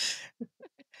crazy.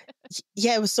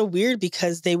 Yeah, it was so weird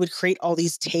because they would create all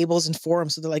these tables and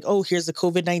forums. So they're like, oh, here's the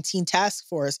COVID-19 task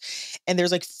force. And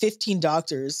there's like 15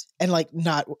 doctors and like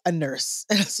not a nurse.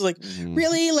 And it's like,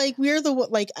 really? Like, we're the,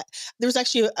 like, there was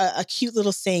actually a cute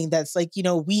little saying that's like,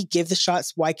 we give the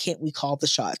shots. Why can't we call the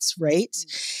shots? Right.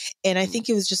 And I think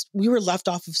it was just, we were left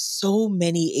off of so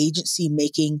many agency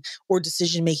making or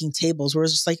decision making tables where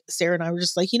it's just like, Sara and I were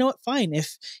just like, you know what, fine.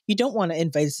 If you don't want to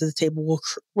invite us to the table,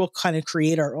 we'll kind of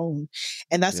create our own.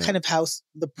 And that's kind of how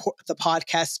the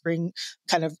podcast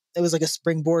it was like a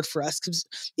springboard for us, because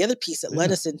the other piece that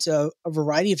led us into a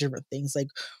variety of different things, like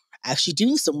actually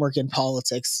doing some work in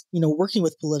politics, working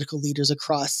with political leaders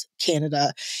across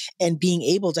Canada and being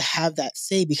able to have that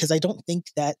say, because I don't think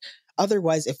that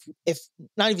otherwise, if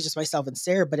not even just myself and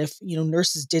Sara, but if,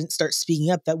 nurses didn't start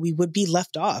speaking up, that we would be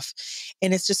left off.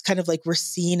 And it's just kind of like we're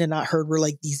seen and not heard. We're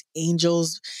like these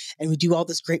angels and we do all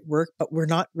this great work, but we're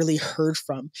not really heard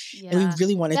from. Yeah. And we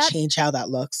really want to change how that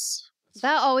looks.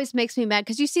 That always makes me mad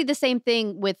because you see the same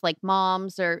thing with like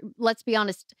moms or, let's be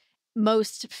honest,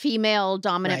 most female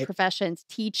dominant professions,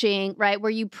 teaching, right? Where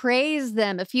you praise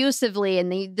them effusively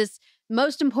and this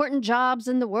most important jobs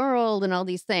in the world and all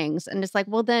these things. And it's like,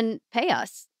 well, then pay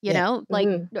us, you know, like,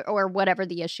 or whatever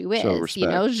the issue is, show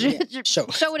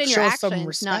it in your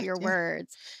actions, not your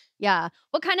words. Yeah.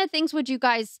 What kind of things would you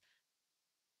guys,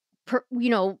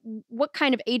 what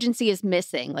kind of agency is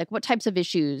missing? Like what types of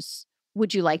issues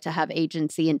would you like to have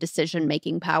agency and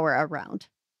decision-making power around?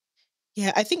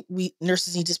 Yeah, I think we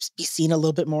nurses need to be seen a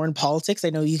little bit more in politics. I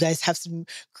know you guys have some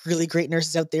really great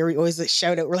nurses out there. We always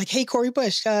shout out, we're like, hey, Cori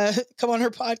Bush, come on our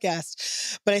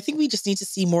podcast. But I think we just need to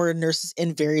see more nurses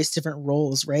in various different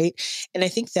roles, right? And I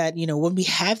think that, when we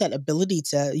have that ability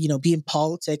to, be in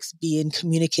politics, be in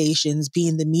communications, be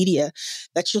in the media,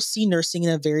 that you'll see nursing in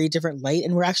a very different light.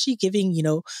 And we're actually giving,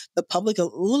 the public a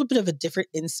little bit of a different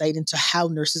insight into how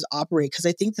nurses operate. Because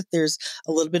I think that there's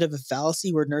a little bit of a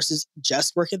fallacy where nurses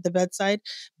just work at the bedside,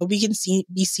 but we can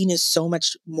be seen as so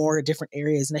much more different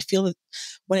areas. And I feel that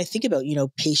when I think about,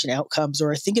 patient outcomes,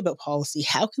 or I think about policy,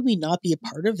 how can we not be a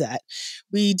part of that?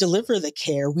 We deliver the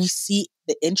care. We see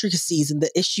the intricacies and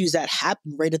the issues that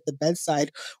happen right at the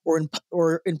bedside or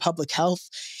in public health.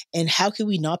 And how can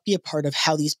we not be a part of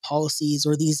how these policies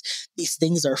or these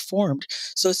things are formed?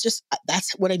 So it's just,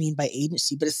 that's what I mean by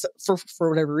agency. But it's for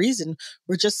whatever reason,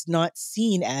 we're just not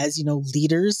seen as,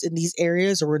 leaders in these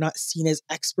areas, or we're not seen as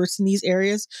experts in these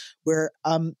areas, where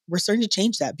we're starting to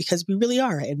change that, because we really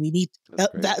are. And we need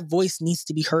that voice needs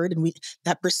to be heard, and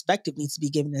that perspective needs to be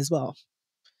given as well.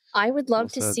 I would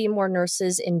love to see more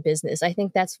nurses in business. I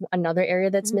think that's another area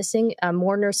that's missing.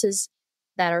 More nurses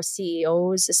that are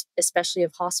CEOs, especially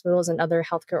of hospitals and other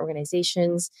healthcare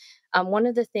organizations. One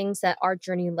of the things that our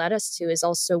journey led us to is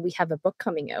also we have a book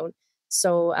coming out.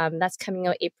 So that's coming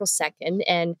out April 2nd.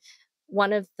 And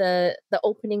one of the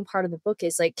opening part of the book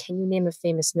is like, can you name a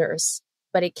famous nurse?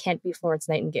 But it can't be Florence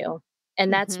Nightingale.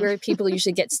 And that's where people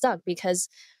usually get stuck, because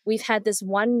we've had this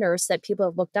one nurse that people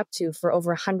have looked up to for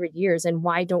over 100 years. And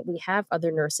why don't we have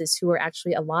other nurses who are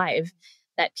actually alive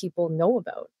that people know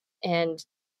about? And,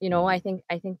 I think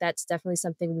that's definitely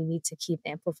something we need to keep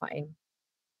amplifying.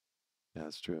 Yeah,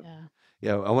 that's true.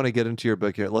 Yeah, I want to get into your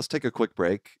book here. Let's take a quick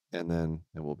break, and then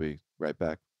we'll be right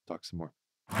back. Talk some more.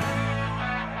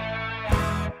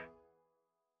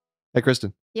 Hey,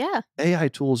 Kristen. Yeah. AI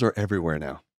tools are everywhere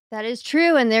now. That is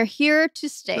true, and they're here to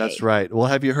stay. That's right. Well,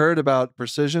 have you heard about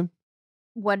Precision?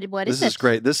 What is it? This is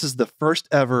great. This is the first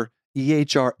ever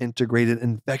EHR integrated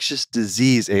infectious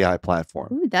disease AI platform.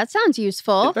 Ooh, that sounds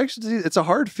useful. Infectious disease, it's a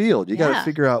hard field. You got to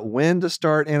figure out when to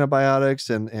start antibiotics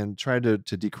and try to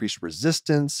decrease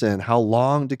resistance, and how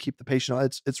long to keep the patient on.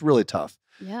 It's really tough.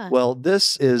 Yeah. Well,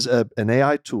 this is an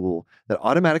AI tool that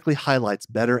automatically highlights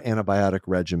better antibiotic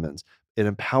regimens. It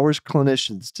empowers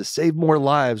clinicians to save more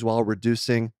lives while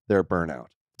reducing their burnout.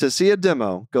 To see a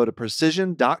demo, go to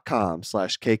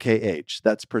precision.com/KKH.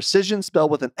 That's precision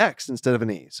spelled with an X instead of an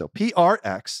E. So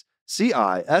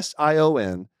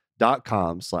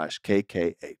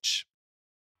PRXCISION.com/KKH.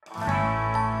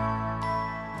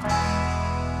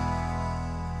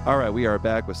 All right, we are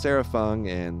back with Sara Fung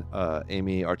and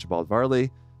Amie Varley.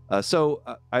 So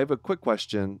I have a quick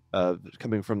question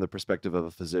coming from the perspective of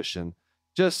a physician.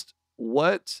 Just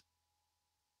what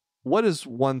is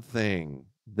one thing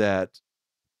that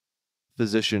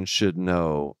physicians should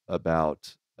know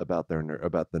about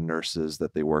the nurses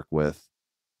that they work with,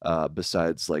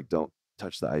 besides like don't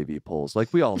touch the IV poles?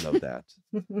 Like, we all know that,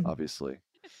 obviously,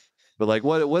 but like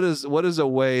what is a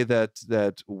way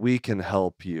that we can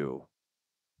help you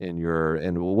in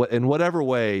whatever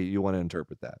way you want to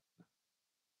interpret that?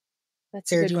 That's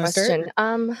Sara, a do good you want to start?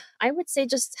 question. I would say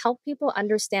just help people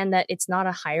understand that it's not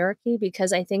a hierarchy,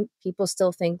 because I think people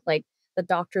still think like the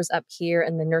doctor's up here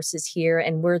and the nurse is here,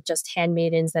 and we're just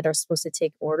handmaidens that are supposed to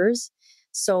take orders.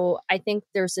 So I think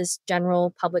there's this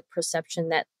general public perception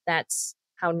that that's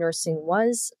how nursing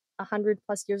was 100+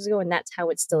 years ago, and that's how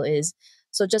it still is.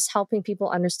 So just helping people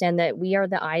understand that we are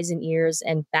the eyes and ears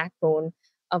and backbone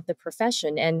of the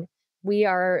profession, and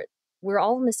we're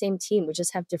all on the same team. We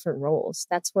just have different roles.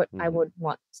 That's what I would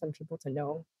want some people to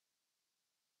know.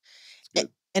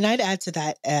 And I'd add to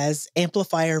that as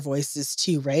amplify our voices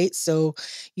too, right? So,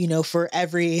 for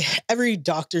every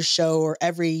doctor show or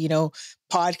every,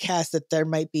 podcast that there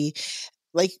might be,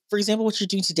 like, for example, what you're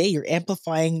doing today, you're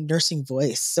amplifying nursing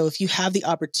voice. So if you have the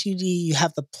opportunity, you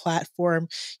have the platform,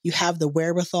 you have the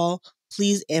wherewithal,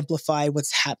 please amplify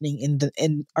what's happening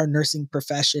in our nursing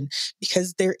profession,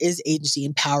 because there is agency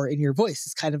and power in your voice.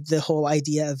 It's kind of the whole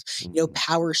idea of,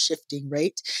 power shifting,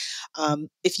 right?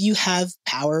 If you have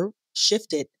power,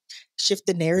 shift it, shift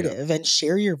the narrative and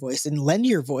share your voice and lend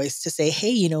your voice to say, hey,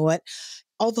 you know what?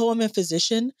 Although I'm a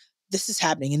physician, this is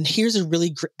happening. And here's a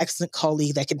really excellent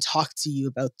colleague that can talk to you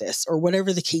about this, or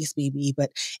whatever the case may be.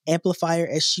 But amplify our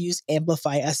issues,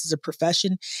 amplify us as a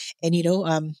profession, and,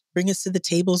 bring us to the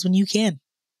tables when you can.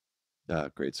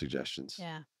 Great suggestions.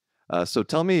 Yeah. So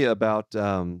tell me about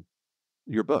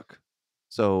your book.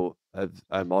 So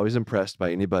I'm always impressed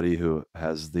by anybody who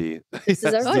has the. This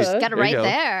is our book. She's got it right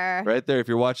there. Right there. If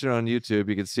you're watching it on YouTube,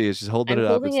 you can see it. She's holding it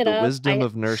up. Holding It's it The up. Wisdom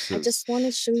of Nurses. I just want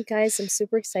to show you guys. I'm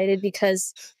super excited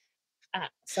because,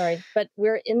 sorry, but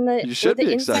we're in the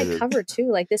inside cover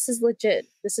too. Like, this is legit.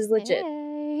 This is legit.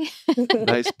 Hey.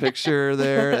 Nice picture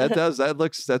there. That's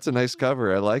a nice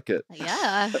cover. I like it.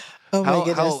 Yeah. Oh my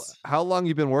goodness. How long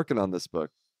you been working on this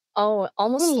book? Oh,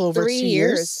 almost over 3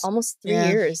 years. Almost 3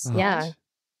 years. Oh, Yeah.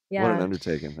 Yeah. What an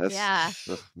undertaking. That's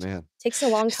man. Takes a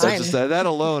long time. That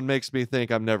alone makes me think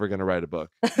I'm never going to write a book.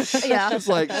 Yeah. It's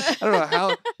like, I don't know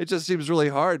how, it just seems really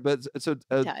hard. But so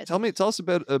tell us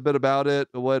a bit about it.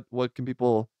 What can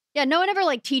people... Yeah, no one ever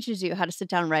teaches you how to sit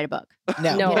down and write a book.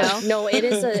 No, it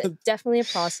is definitely a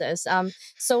process.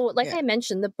 So I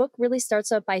mentioned, the book really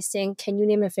starts out by saying, can you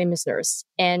name a famous nurse?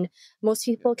 And most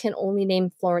people can only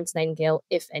name Florence Nightingale,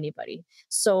 if anybody.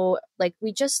 So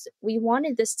we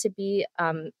wanted this to be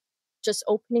just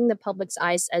opening the public's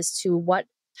eyes as to what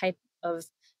type of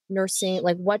nursing,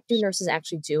 what do nurses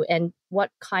actually do, and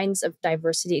what kinds of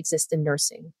diversity exist in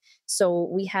nursing. So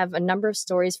we have a number of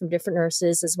stories from different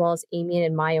nurses, as well as Amie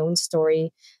and my own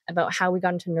story about how we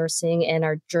got into nursing and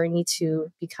our journey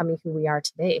to becoming who we are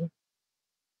today.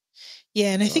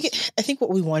 Yeah, and I think what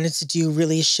we wanted to do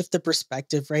really is shift the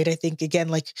perspective, right? I think, again,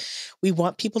 we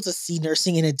want people to see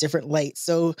nursing in a different light.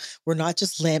 So we're not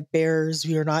just lamp bearers.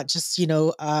 We are not just,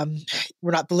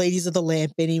 we're not the ladies of the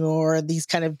lamp anymore. And these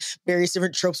kind of various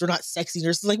different tropes. We're not sexy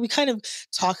nurses. We kind of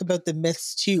talk about the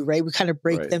myths too, right? We kind of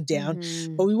break them down.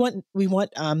 Mm-hmm. But we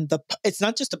want it's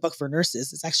not just a book for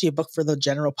nurses. It's actually a book for the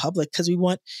general public, because we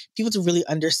want people to really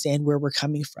understand where we're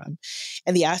coming from.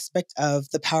 And the aspect of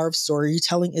the power of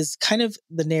storytelling is kind of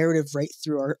the narrative right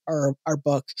through our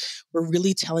book. We're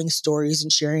really telling stories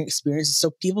and sharing experiences so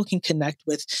people can connect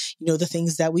with, the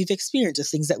things that we've experienced, the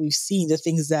things that we've seen, the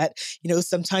things that,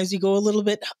 sometimes we go a little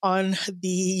bit on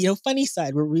the, funny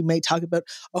side, where we might talk about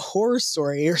a horror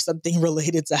story or something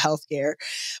related to healthcare.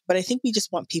 But I think we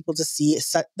just want people to see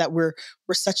that we're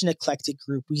such an eclectic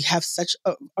group. We have such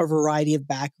a variety of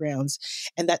backgrounds,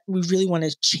 and that we really want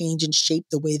to change and shape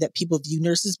the way that people view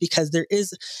nurses, because there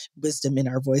is wisdom in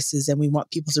our voices. And we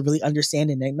want people to really understand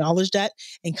and acknowledge that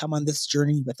and come on this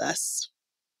journey with us.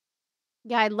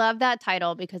 Yeah, I love that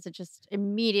title, because it just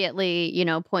immediately,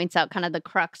 points out kind of the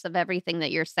crux of everything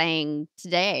that you're saying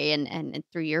today and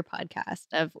through your podcast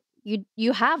of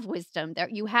you have wisdom there.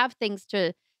 You have things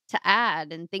to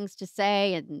add and things to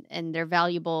say, and they're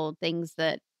valuable things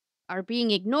that are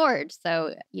being ignored.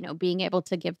 So, being able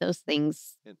to give those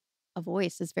things a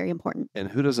voice is very important. And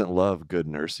who doesn't love good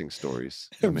nursing stories?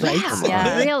 I mean, Right? come on.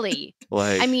 Yeah, really.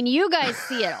 You guys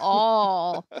see it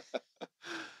all.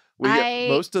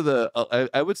 Most of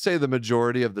I would say the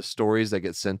majority of the stories that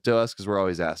get sent to us, because we're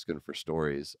always asking for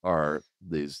stories, are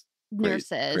these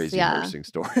nurses, crazy nursing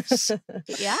stories.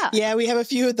 Yeah, we have a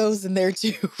few of those in there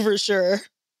too, for sure.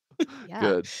 Yeah.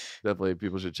 Good, definitely,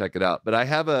 people should check it out. But I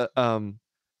have a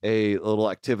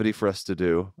little activity for us to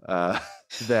do.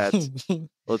 That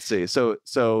let's see.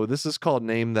 So this is called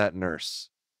Name That Nurse.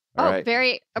 All right?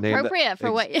 Very appropriate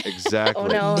for what. Exactly. Oh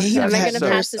no, Name am I that going to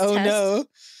pass this nurse. Oh test? no.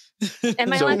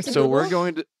 Am I allowed to so Google? we're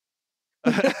going to.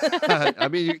 I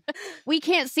mean, we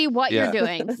can't see what you're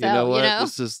doing. So, you know what?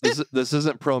 This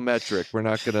isn't Prometric. We're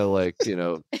not gonna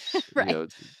right.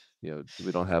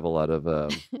 we don't have a lot of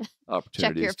Check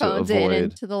opportunities your to phones in avoid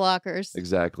into the lockers.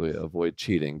 exactly avoid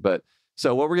cheating. But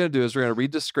so what we're gonna do is we're gonna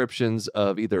read descriptions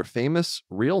of either famous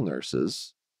real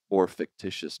nurses or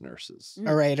fictitious nurses.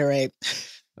 All right.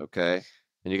 Okay,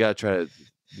 and you gotta try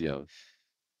to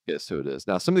guess who it is.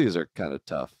 Now some of these are kind of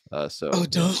tough. So Oh,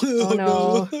 don't. Oh,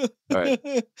 no. all right,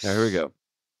 now here we go.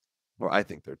 Or I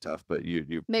think they're tough, but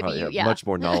you Maybe probably have yeah. much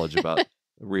more knowledge about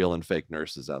real and fake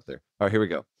nurses out there. All right, here we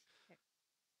go.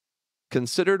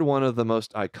 Considered one of the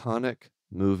most iconic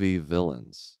movie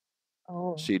villains.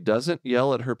 Oh. She doesn't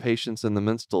yell at her patients in the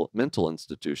mental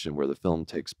institution where the film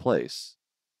takes place,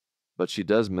 but she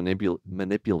does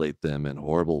manipulate them in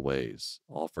horrible ways,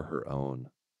 all for her own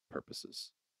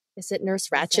purposes. Is it Nurse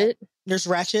Ratched? Nurse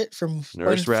Ratched from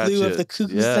Nurse One Flew Ratched. of the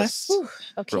Cuckoo's Yes. Nest. Whew,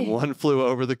 okay. From One Flew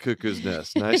Over the Cuckoo's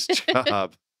Nest. Nice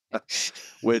job.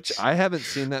 Which I haven't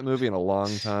seen that movie in a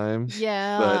long time.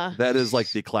 Yeah. But that is like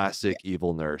the classic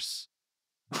evil nurse.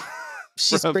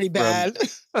 She's pretty bad.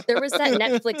 There was that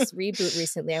Netflix reboot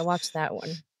recently. I watched that one.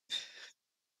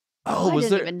 Oh, I was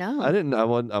didn't there? even know.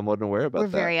 I wasn't aware about We're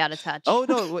that. very out of touch. Oh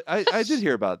no, I did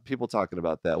hear about people talking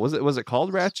about that. Was it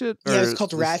called Ratchet? Yeah, it was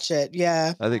called Ratched.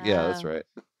 Yeah. I think that's right.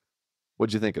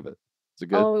 What'd you think of it? Is it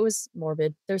good? Oh, it was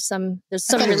morbid. There's some I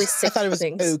thought really sick I thought it was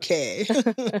things. okay.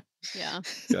 Yeah.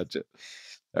 Gotcha.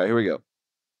 All right, here we go.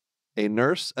 A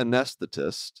nurse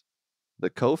anesthetist,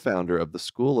 the co-founder of the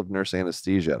School of Nurse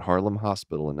Anesthesia at Harlem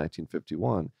Hospital in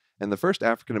 1951, and the first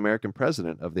African-American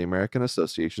president of the American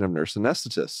Association of Nurse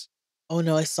Anesthetists. Oh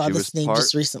no, I saw She this was name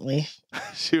just recently.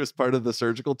 She was part of the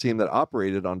surgical team that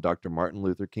operated on Dr. Martin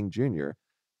Luther King Jr.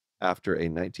 after a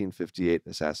 1958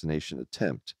 assassination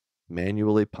attempt,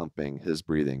 manually pumping his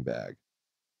breathing bag.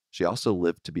 She also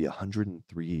lived to be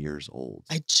 103 years old.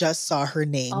 I just saw her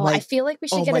name. Oh, I feel like we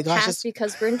should oh get my a gosh, pass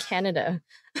because we're in Canada.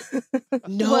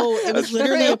 No, it was That's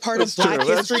literally true. a part of That's true. Black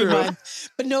That's History true. Month.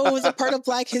 But no, it was a part of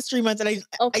Black History Month, and I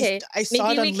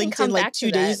saw it maybe on we can come LinkedIn like back to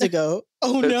 2 days that. ago.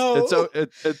 Oh No,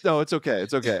 no! it's okay.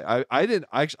 It's okay. I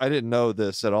didn't know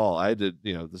this at all. I did.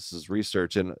 This is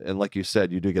research, and like you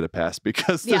said, you do get a pass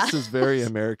because this is very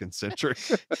American centric.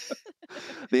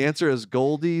 The answer is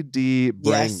Goldie D.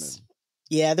 Brangman. Yes.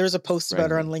 Yeah, there was a post about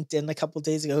her on Brangman. LinkedIn a couple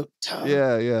days ago.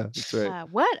 Yeah, that's right.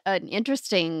 What an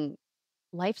interesting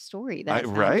life story that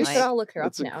sounds right? We like. should all look her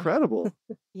That's up now. incredible.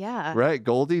 Yeah. Right,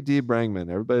 Goldie D. Brangman.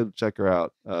 Everybody check her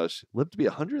out. She lived to be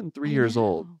 103 I years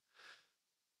old. know.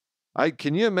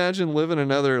 Can you imagine living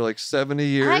another like 70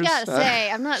 years? I gotta say,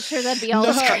 I'm not sure that'd be all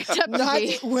it's cracked up to Not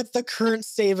be. with the current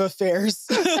state of affairs.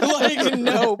 Like,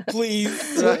 no,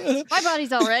 please. My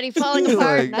body's already falling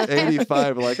apart. like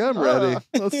 85, like I'm ready.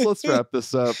 Let's wrap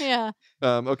this up. Yeah.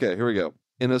 Okay, here we go.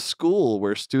 In a school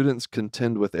where students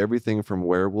contend with everything from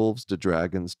werewolves to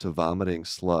dragons to vomiting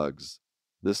slugs,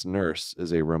 this nurse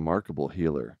is a remarkable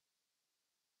healer.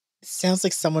 Sounds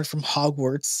like someone from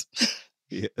Hogwarts.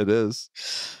 Yeah, it is.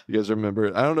 You guys remember?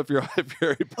 I don't know if you're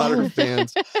Harry Potter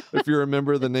fans, if you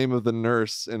remember the name of the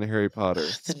nurse in Harry Potter.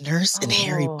 The nurse in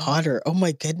Harry Oh. Potter. Oh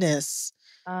my goodness.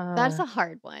 That's a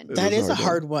hard one. It That is is a hard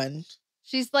hard one.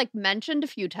 She's like mentioned a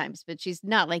few times, but she's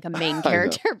not like a main I know.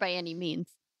 character by any means.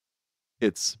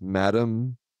 It's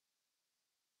Madame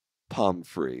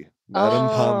Pomfrey. Madame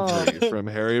Pomfrey from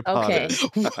Harry Potter.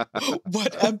 Okay.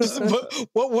 What episode?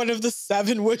 What one of the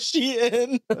 7 was she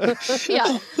in?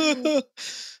 Yeah.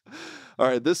 All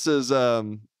right, this is I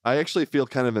actually feel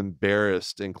kind of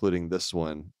embarrassed including this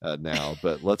one now,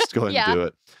 but let's go ahead and do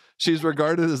it. She's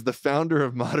regarded as the founder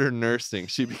of modern nursing.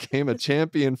 She became a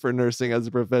champion for nursing as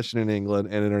a profession in England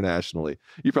and internationally.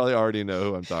 You probably already know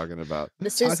who I'm talking about.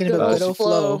 This is Talking good about old good old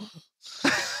Flo.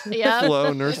 Yeah.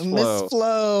 Flo, Nurse Flo. Miss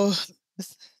Flo.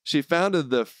 She founded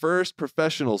the first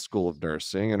professional school of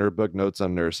nursing, and her book Notes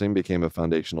on Nursing became a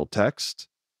foundational text.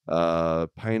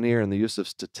 Pioneer in the use of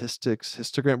statistics,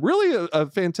 histogram. Really a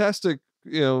fantastic,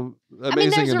 amazing I mean,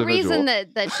 there's individual. a reason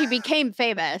that she became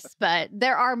famous, but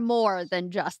there are more than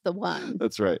just the one.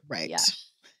 That's right. Right.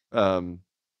 Yeah.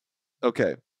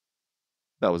 Okay,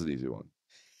 that was an easy one.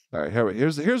 All right,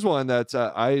 here's one that's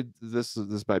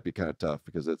this might be kind of tough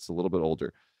because it's a little bit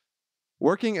older.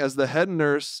 Working as the head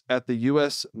nurse at the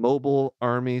U.S. Mobile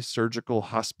Army Surgical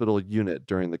Hospital Unit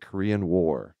during the Korean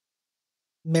War.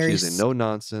 Mary. She's a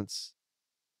no-nonsense,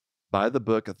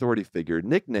 by-the-book authority figure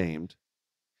nicknamed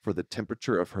for the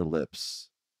temperature of her lips.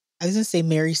 I was going to say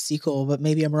Mary Seacole, but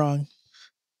maybe I'm wrong.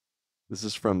 This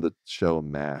is from the show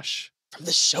MASH. From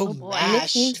the show Oh, boy.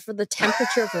 MASH. Nicknamed for the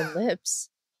temperature of her lips.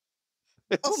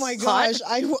 Oh my Hot- gosh.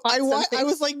 I something.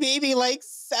 was like maybe like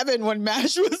 7 when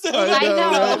MASH was out. I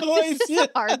know. No It's idea. a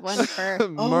hard one for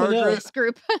Margaret this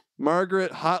group.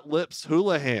 Margaret Hot Lips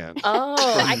Houlihan. Oh,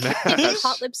 I From kept thinking MASH.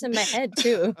 hot lips in my head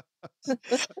too.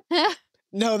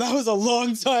 No, that was a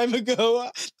long time ago.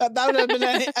 That would have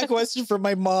been a question for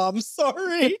my mom.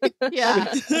 Sorry.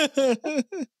 Yeah.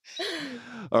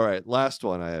 All right, last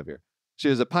one I have here. She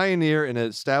is a pioneer in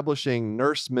establishing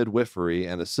nurse midwifery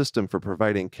and a system for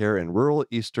providing care in rural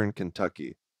eastern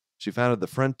Kentucky. She founded the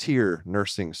Frontier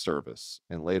Nursing Service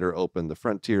and later opened the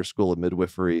Frontier School of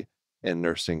Midwifery and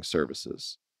Nursing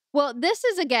Services. Well, this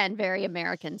is again very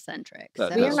American centric.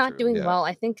 That- We are That's not true, doing yeah. well.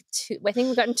 I think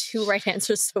we've gotten 2 right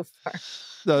answers so far.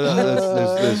 No,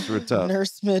 that's for tough.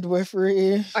 Nurse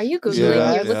midwifery. Are you Googling?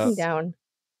 Yeah, You're yeah. looking down.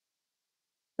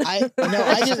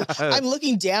 I'm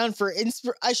looking down for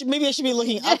maybe I should be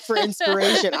looking up for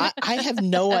inspiration. I have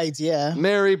no idea.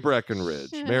 Mary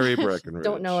Breckenridge. Mary Breckenridge.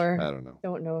 Don't know her. I don't know.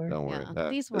 Don't know her. Don't worry. Yeah,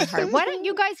 these were hard. Why don't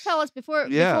you guys tell us before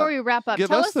we wrap up? Give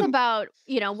Tell us us the- about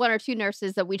 1 or 2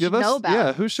 nurses that we Give should us, know about.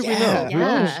 yeah, who should we know? Yeah. Who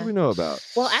Yeah. should we know about?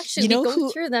 Well, actually, You know we go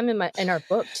who- through them in our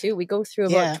book too. We go through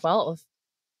Yeah. about 12.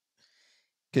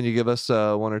 Can you give us 1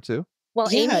 or 2? Well,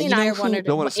 Yeah, Amy and you I know who- wanted.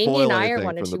 Don't wanna Amy spoil and I anything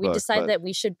wanted from to. the We book, decided but- that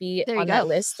we should be There you on that go.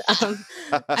 list.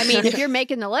 I mean, if you're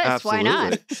making the list, why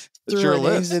not? It's Threw your our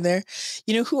names list. in there.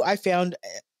 You know who I found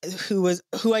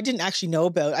who I didn't actually know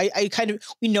about.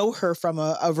 We know her from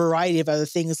a variety of other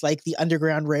things like the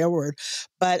Underground Railroad,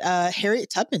 but Harriet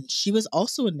Tubman, she was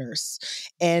also a nurse,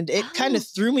 and it kind of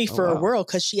threw me for wow. a whirl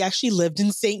because she actually lived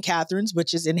in St. Catharines,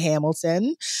 which is in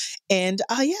Hamilton, and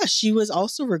yeah, she was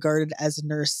also regarded as a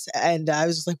nurse, and I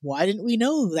was just like, why didn't we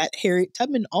know that Harriet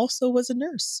Tubman also was a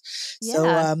nurse? Yeah.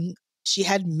 So she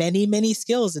had many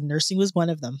skills, and nursing was one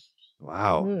of them.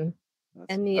 Wow. Mhm. That's-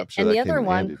 And I'm the sure that came other in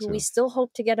one handy, who too. we still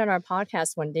hope to get on our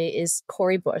podcast one day is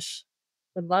Corey Bush.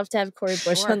 Would love to have Corey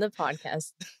Bush Sure. on the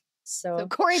podcast. So So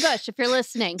Corey Bush, if you're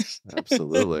listening.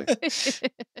 Absolutely.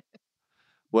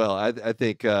 Well, I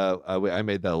think I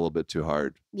made that a little bit too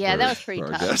hard. Yeah, for- that was pretty for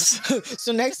our tough. guests.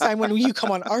 So next time when you come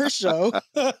on our show,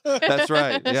 That's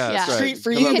right. Yeah, Yeah. that's right. Treat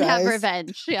for Come You you on. can have guys.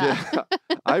 revenge. Yeah.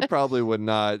 I probably would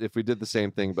not if we did the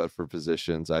same thing, but for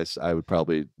physicians, I would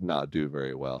probably not do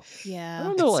very well. I Yeah.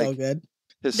 don't it's know, so like good.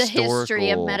 The history of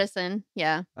historical- medicine.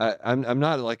 Yeah. I'm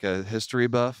not like a history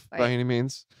buff by Right. any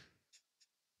means.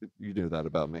 You knew that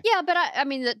about me. Yeah, but I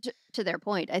mean, to their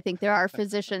point, I think there are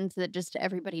physicians that just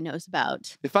everybody knows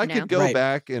about. If I you know? could go Right.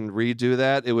 back and redo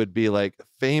that, it would be like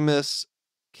famous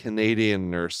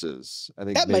Canadian nurses. I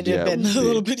think That might maybe have I been would a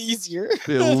little bit easier.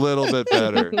 be a little bit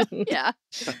better. Yeah.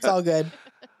 It's all good.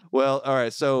 Well, all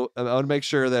right. So I want to make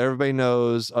sure that everybody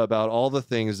knows about all the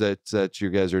things that you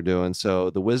guys are doing.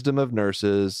 So the Wisdom of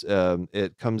Nurses,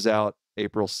 it comes out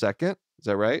April 2nd. Is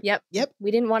that right? Yep. Yep.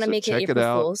 We didn't want to So make it check it April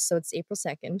out. Fools, so it's April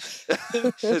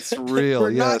 2nd. It's real.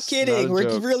 We're not yes, kidding. a We're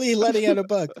joke. really letting out a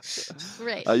book.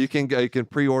 Right. You can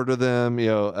pre-order them.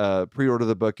 Pre-order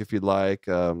the book if you'd like.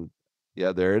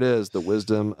 Yeah, there it is. The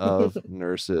Wisdom of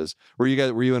Nurses. Were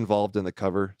you involved in the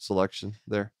cover selection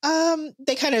there?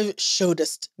 They kind of showed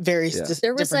us various Yeah.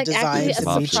 There was different like actually designs a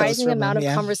and we chose surprising from amount them, of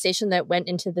yeah. conversation that went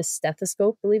into the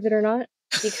stethoscope, believe it or not.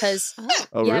 Because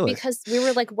Oh, yeah, really? because we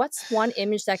were like, what's one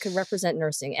image that could represent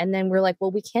nursing? And then we're like, well,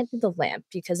 we can't do the lamp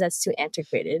because that's too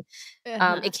antiquated.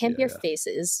 Uh-huh. It can't be our Yeah.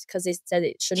 faces because they said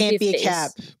it shouldn't Can't be a face.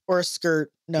 cap or a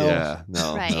skirt. No. Yeah.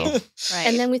 No. Right. No. Right.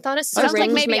 And then we thought a sounds syringe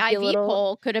like maybe might be a IV little,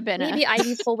 pole could have been maybe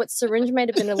IV pole, but syringe might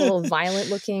have been a little violent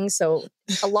looking. So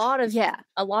a lot of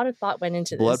thought went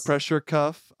into Blood this. pressure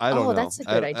cuff. I don't know. that's a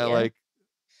good I idea. like,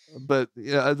 but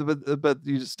yeah, but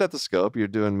you stethoscope. You're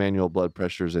doing manual blood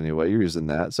pressures anyway. You're using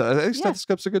that, so I think Yeah.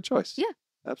 stethoscope's a good choice. Yeah.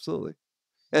 Absolutely.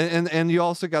 And you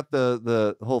also got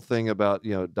the whole thing about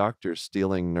doctors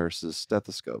stealing nurses'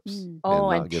 stethoscopes. Mm. Oh,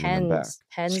 not and giving them back.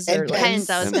 pens And are like, Pens,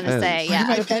 I was And going to say. pens. Where did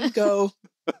my Yeah. pen go?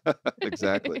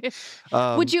 Exactly.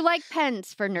 Would you like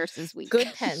pens for Nurses Week? good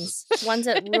pens, ones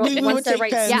that We would take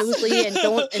write pens. smoothly and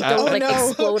don't Oh, like no.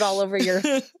 explode all over your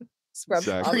scrub.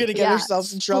 Exactly. We're gonna get Yeah.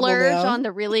 ourselves in trouble Splurge now. on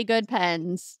the really good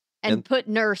pens and And- put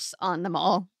nurse on them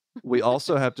all. We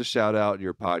also have to shout out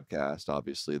your podcast,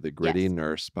 obviously, the Gritty Yes.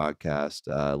 Nurse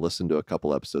podcast. Listen to a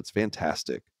couple episodes.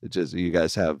 Fantastic. It just, you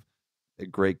guys have a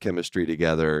great chemistry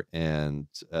together, and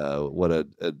what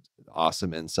a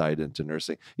awesome insight into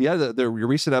nursing. Yeah, your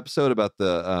recent episode about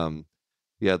the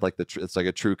you had like it's like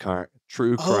a true crime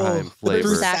Bruce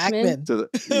flavor. Sackman. To the,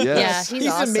 Yeah, yes, he's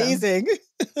awesome. amazing.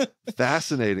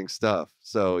 fascinating stuff.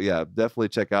 So yeah, definitely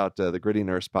check out the Gritty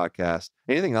Nurse podcast.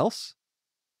 Anything else?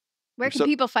 Where can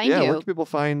people find yeah, you? where can people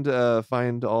find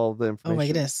all the information? Oh my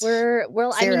goodness.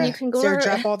 Well, Sarah, I mean, you can go Sarah, to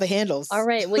drop all the handles. All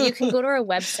right. Well, you can go to our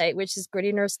website, which is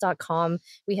grittynurse.com.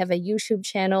 We have a YouTube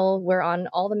channel. We're on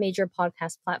all the major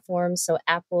podcast platforms. So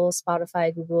Apple,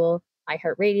 Spotify, Google,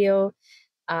 iHeartRadio.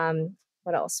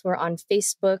 What else? We're on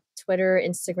Facebook, Twitter,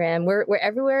 Instagram. We're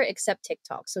everywhere except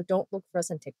TikTok. So don't look for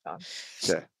us on TikTok.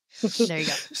 Okay. There you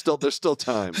go. There's still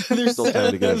time. There's still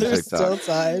time to get into There's TikTok.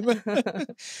 still time.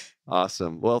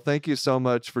 Awesome. Well, thank you so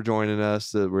much for joining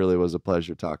us. It really was a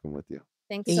pleasure talking with you.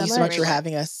 Thanks Thank so you much. so much for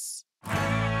having us.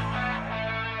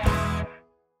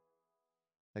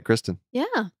 Hey, Kristen, Yeah.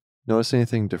 notice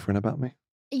anything different about me?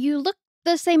 You look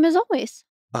the same as always.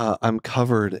 I'm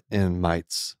covered in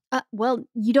mites. Well,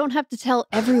 you don't have to tell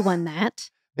everyone that.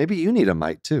 Maybe you need a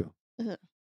mite too. Ugh. What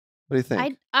do you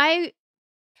think? I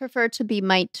prefer to be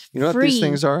mite You know what free. these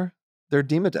things are? They're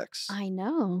Demodex. I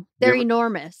know. They're ever-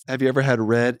 enormous. Have you ever had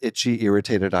red, itchy,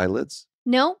 irritated eyelids?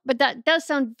 No, but that does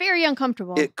sound very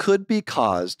uncomfortable. It could be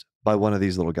caused by one of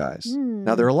these little guys.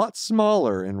 Now, Hmm. they're a lot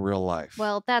smaller in real life.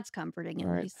 Well, that's comforting at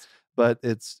All right. least. But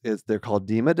they're called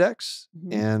Demodex,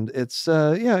 Mhm. and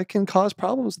it can cause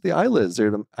problems with the eyelids. They're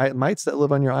the mites that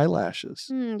live on your eyelashes.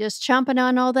 Just chomping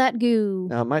on all that goo.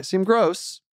 Now, it might seem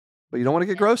gross, but you don't want to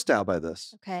get grossed out by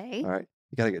this. Okay. All right,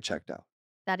 you got to get checked out.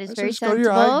 That is So very just go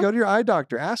sensible. to your eye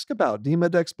doctor. Ask about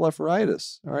Demodex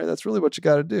blepharitis. All right, that's really what you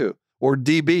got to do, or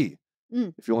DB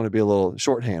if you want to be a little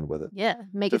shorthand with it. Yeah.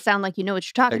 Make To- it sound like you know what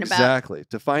you're talking about. Exactly.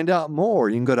 To find out more,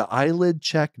 you can go to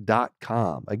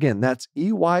eyelidcheck.com. Again, that's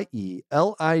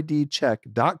EYELID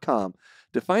check.com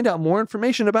to find out more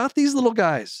information about these little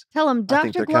guys. Tell them I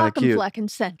think Dr. they're kinda cute. Glaucomfleckens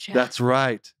sent you. That's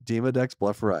right. Demodex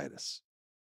blepharitis.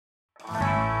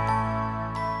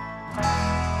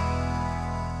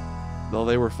 Well,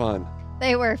 they were fun.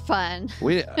 They were fun.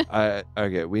 We need.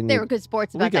 They were good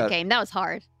sports we about that got- game. That was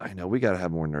hard. I know we got to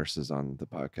have more nurses on the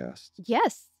podcast.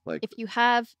 Yes. Like, If you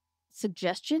have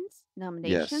suggestions,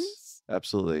 nominations.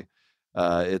 absolutely.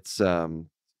 It's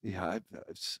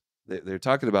they're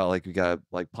talking about like we got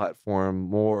like platform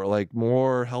more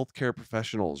healthcare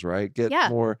professionals, right? Get Yeah.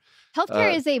 more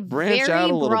Healthcare is a branch very out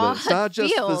a little broad bit. It's not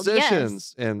just field.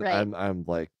 physicians, and right. I'm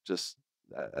like just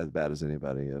as bad as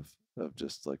anybody of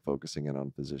just like focusing in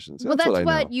on physicians. Well, that's what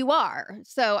I know. you are.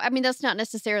 So, I mean, that's not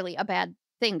necessarily a bad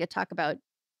thing to talk about,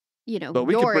 But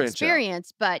we could your branch out.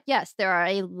 experience. But yes, there are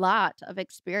a lot of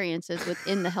experiences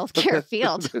within the healthcare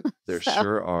field. There So-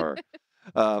 sure are.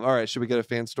 All right, should we get a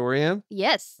fan story in?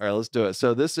 Yes. All right, let's do it.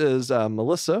 So this is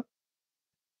Melissa.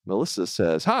 Melissa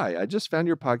says, "Hi, I just found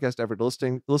your podcast after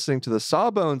listening to the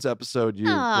Sawbones episode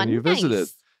when you visited.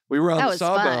 nice. We were on That the was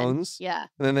fun. Sawbones, Yeah,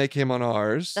 and then they came on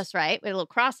ours. that's right. We had a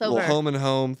little A crossover. little home and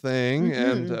home thing,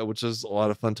 and Mhm. which is a lot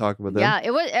of fun talking with them. Yeah,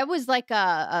 it was like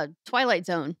a Twilight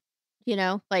Zone,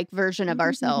 like version of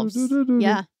ourselves.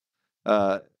 Yeah,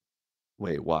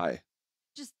 Wait, why?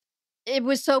 just it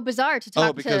was so bizarre to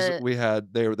talk Because to.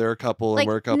 they're a couple Like and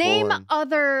we're a couple. name and-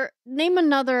 name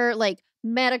another like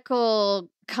medical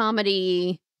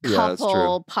comedy Yeah, that's true.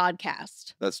 couple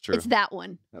podcast. That's true. It's that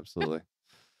one. Absolutely.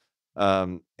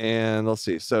 And let's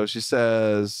see. So she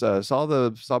says, saw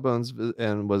the Sawbones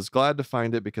and was glad to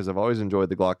find it because I've always enjoyed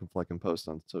the Glaucomflecken post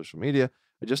on social media.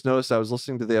 I just noticed I was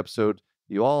listening to the episode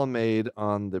you all made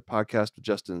on the podcast with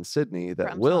Justin and Sydney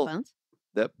that From Will Sawbones.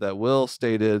 that Will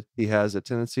stated he has a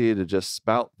tendency to just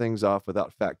spout things off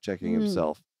without fact checking Mm.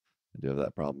 himself. I do have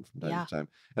that problem from time Yeah. to time.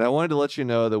 And I wanted to let you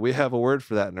know that we have a word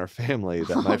for that in our family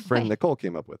that my Oh, friend right. Nicole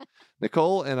came up with.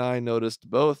 Nicole and I noticed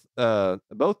both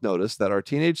noticed that our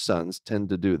teenage sons tend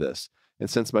to do this. And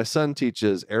since my son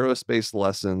teaches aerospace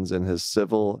lessons in his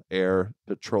Civil Air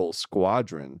Patrol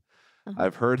Squadron, Uh-huh.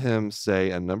 I've heard him say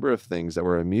a number of things that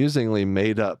were amusingly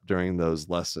made up during those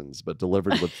lessons, but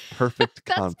delivered with perfect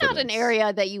That's confidence. not an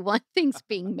area that you want things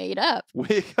being made up.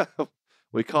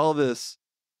 We call this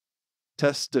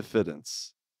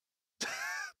testifidence.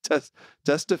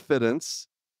 Testifidence.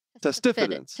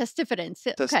 Testifidence. Testifidence.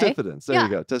 Okay. Testifidence. There Yeah. you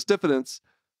go. Testifidence,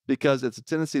 because it's a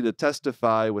tendency to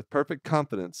testify with perfect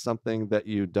confidence something that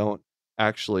you don't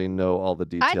actually know all the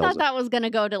details I thought of. that was going to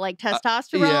go to like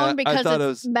testosterone yeah, I because thought it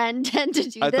it's was- men tend to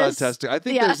do I this. thought I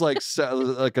think Yeah. there's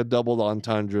like a double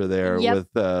entendre there Yep.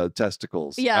 with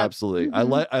testicles. Yeah. Absolutely.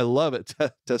 Mhm. I love it.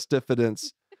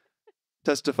 Testifidence.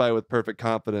 Testify with perfect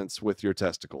confidence with your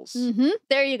testicles.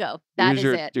 There you go. That Use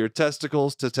is it. your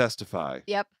testicles to testify.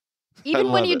 Yep.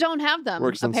 Even when love you it. don't have them,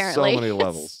 Works on so apparently. many it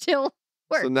levels. Still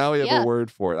works. So now we have Yeah. a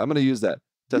word for it. I'm going to use that.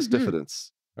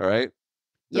 Testifidence. All right?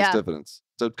 Yeah. Testifidence.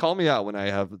 So call me out when I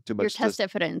have too Your much.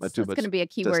 testifidence. too That's much going to be a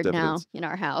keyword now testifidence. in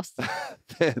our house.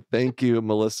 Thank you,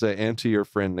 Melissa, and to your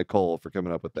friend Nicole for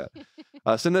coming up with that.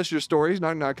 Send us your stories,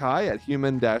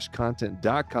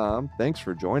 knockknockhi@human-content.com. Thanks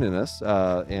for joining us.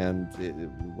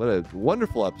 What a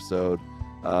wonderful episode.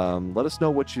 Let us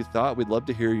know what you thought. We'd love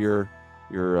to hear your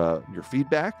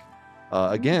feedback.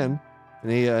 Again,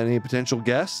 any potential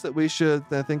guests that we should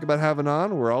think about having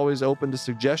on, we're always open to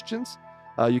suggestions.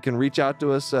 You can reach out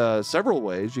to us several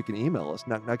ways. You can email us,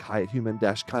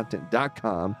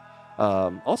 knockknockhi@human-content.com.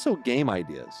 Also, game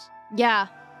ideas. Yeah.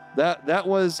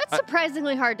 That's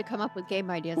surprisingly hard to come up with game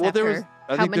ideas how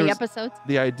many episodes?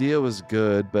 The idea was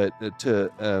good, but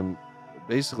to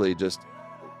basically just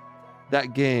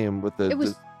that game with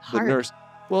the nurse.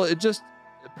 Well, it just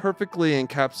perfectly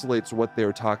encapsulates what they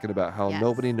were talking about, how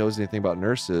nobody knows anything about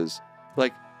nurses.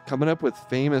 Like coming up with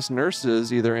famous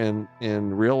nurses either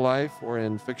in real life or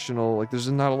in fictional, like there's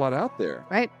not a lot out there.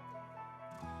 Right.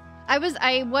 I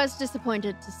was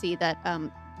disappointed to see that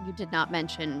you did not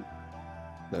mention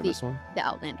this one? The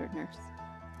Outlander nurse.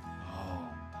 Oh.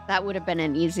 That would have been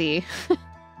an easy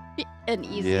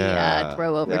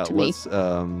throw over to me.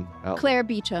 Claire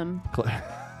Beecham.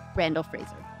 Randall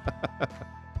Fraser.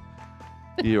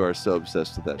 You are so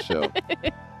obsessed with that show.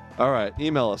 All right.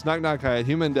 Email us,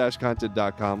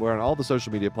 knockknockhi@human-content.com. We're on all the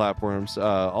social media platforms.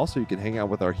 Also, you can hang out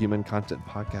with our Human Content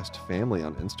Podcast family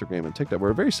on Instagram and TikTok.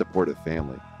 We're a very supportive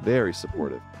family. Very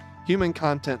supportive. Human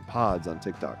Content Pods on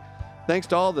TikTok. Thanks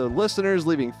to all the listeners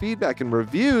leaving feedback and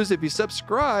reviews. If you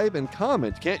subscribe and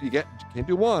comment, you can't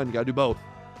do one. You got to do both.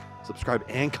 Subscribe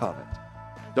and comment.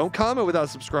 Don't comment without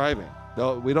subscribing.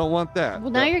 No, we don't want that. Well,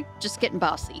 now you're just getting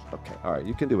bossy. Okay. All right.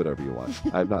 You can do whatever you want.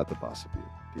 I'm not the boss of you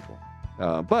people.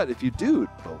 But if you do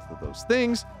both of those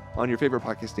things on your favorite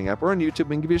podcasting app or on YouTube,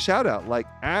 we can give you a shout out. Like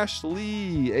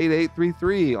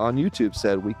Ashley8833 on YouTube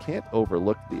said, "We can't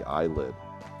overlook the eyelid."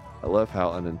 I love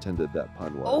how unintended that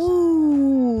pun was.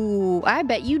 Oh, I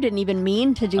bet you didn't even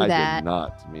mean to do that. I did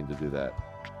not mean to do that.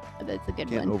 That's a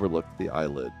good one. Can't overlook the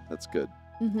eyelid. That's good.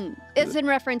 Mm-hmm. It's in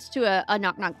reference to a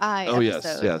Knock Knock Eye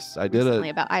episode. Yes. I did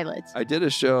about eyelids. I did a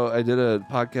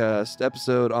podcast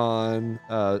episode on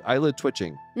eyelid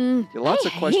twitching. Lots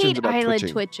of questions about eyelid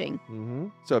twitching. Mm-hmm.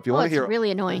 So if you want to hear, really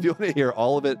annoying. If you want to hear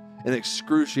all of it in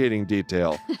excruciating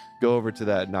detail, go over to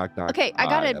that Knock Knock. Okay, I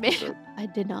gotta admit, episode. I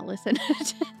did not listen to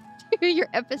your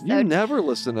episode. You never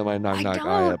listen to my Knock Knock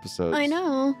Eye episodes. I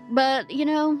know, but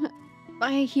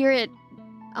I hear it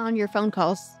on your phone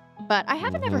calls. But I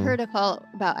haven't ever heard a call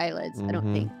about eyelids, I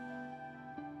don't think.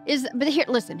 But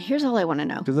here's all I want to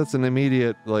know. Because that's an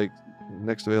immediate,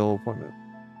 next available appointment.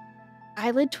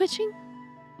 Eyelid twitching?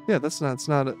 Yeah, it's not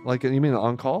like, you mean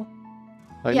on call?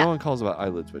 No one calls about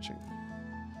eyelid twitching.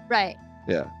 Right.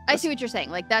 Yeah. I see what you're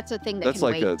saying. Like, that's a thing that can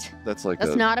wait. That's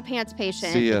not a pants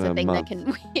patient. It's a thing that can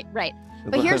wait. Right.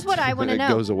 But here's what I want to know. It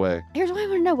goes away. Here's what I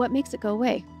want to know. What makes it go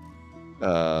away?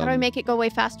 How do I make it go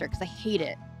away faster? Because I hate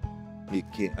it. You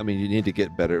can't. I mean, you need to get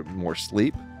more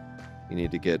sleep. You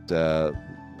need to get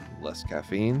less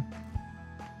caffeine.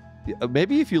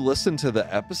 Maybe if you listen to the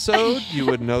episode, you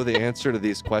would know the answer to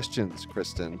these questions,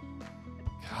 Kristen.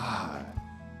 God,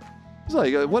 it's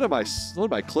like what am I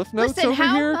cliff notes over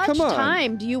here? Come on. How much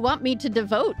time do you want me to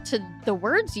devote to the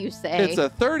words you say? It's a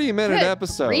 30-minute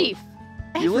episode. Grief.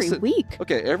 Every week.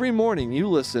 Okay, every morning you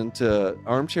listen to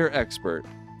Armchair Expert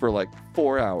for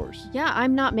 4 hours. Yeah,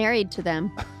 I'm not married to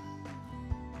them.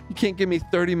 You can't give me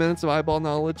 30 minutes of eyeball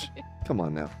knowledge? Come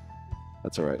on now.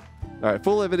 That's all right. All right,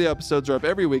 full video episodes are up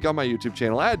every week on my YouTube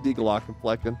channel at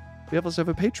Glaucomfleckens. We also have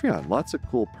a Patreon. Lots of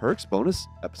cool perks, bonus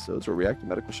episodes where we react to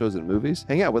medical shows and movies.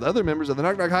 Hang out with other members of the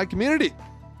Knock Knock Hi community.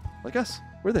 Like us.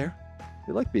 We're there.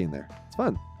 We like being there. It's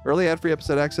fun. Early ad-free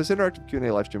episode access, interactive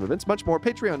Q&A, live stream events, much more.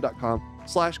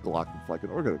 Patreon.com/Glaucomfleckens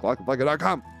or go to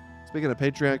Glaucomfleckens.com. Speaking of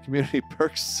Patreon community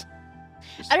perks...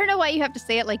 I don't know why you have to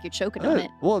say it like you're choking on it.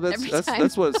 Well,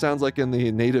 that's what it sounds like in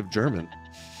the native German.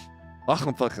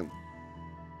 Glaucomfleckens.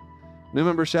 New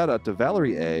member shout out to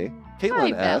Valerie A,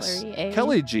 Caitlin S,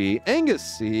 Kelly G, Angus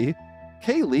C,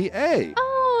 Kaylee A.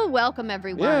 Oh, welcome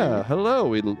everyone. Yeah, hello.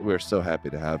 We're so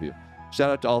happy to have you. Shout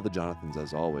out to all the Jonathans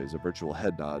as always. A virtual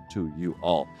head nod to you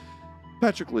all.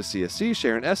 Patrick Lucia C,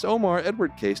 Sharon S, Omar,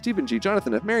 Edward K, Stephen G,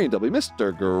 Jonathan F, Marion W,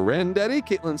 Mr. Granddaddy,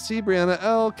 Caitlin C, Brianna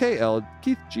L, KL,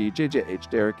 Keith G, JJ H,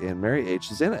 Derek and Mary H,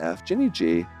 Susanna F, Jenny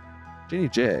G, Jenny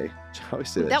J. I always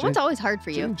say that. That one's always hard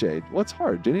for you. Jenny J. What's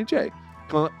hard? Jenny J.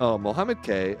 Mohammed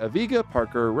K, Aviga,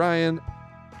 Parker, Ryan,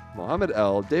 Mohammed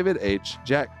L, David H,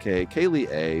 Jack K,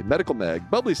 Kaylee A, Medical Meg,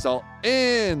 Bubbly Salt,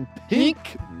 and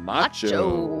Pink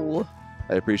Macho.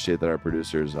 I appreciate that our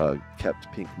producers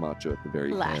kept Pink Macho at the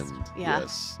very Last, end. yeah.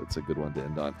 Yes, it's a good one to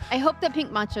end on. I hope that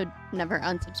Pink Macho never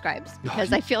unsubscribes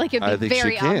because I feel like it'd be think she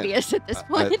very can't. obvious at this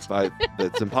point.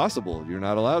 That's impossible. You're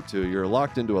not allowed to. You're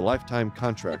locked into a lifetime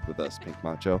contract with us, Pink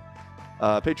Macho.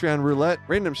 Patreon Roulette.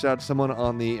 Random shout out to someone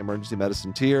on the emergency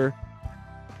medicine tier.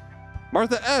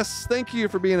 Martha S., thank you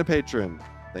for being a patron.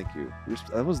 Thank you.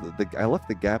 I left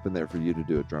the gap in there for you to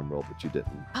do a drum roll, but you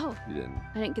didn't. Oh, you didn't.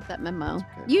 I didn't get that memo. Okay.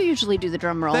 You usually do the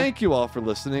drum roll. Thank you all for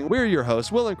listening. We're your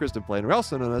hosts, Will and Kristen Flannery,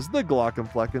 also known as the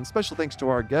Glaucomfleckens. Special thanks to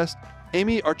our guests,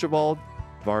 Amie Archibald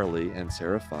Varley and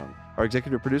Sara Fung. Our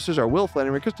executive producers are Will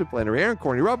Flannery, Kristen Flannery, Aaron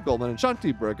Corney, Rob Goldman, and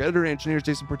Shanti Brooke. Editor and engineers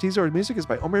Jason Portizo. Our music is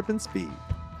by Omer Ben Speed.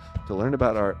 To learn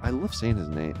about I love saying his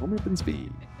name, Omer Ben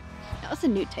Speed. That was a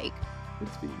new take.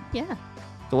 Ben Speed. Yeah.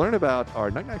 To learn about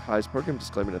our Knock Knock Highs program,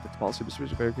 disclaimer and ethics policy,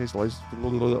 distribution, verification,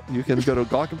 you can go to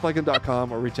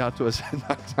glaucomflecken.com or reach out to us at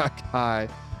knocknockhigh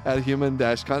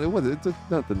 @human-content. It's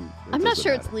nothing. I'm not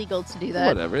sure matter. it's legal to do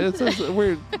that. Whatever. It's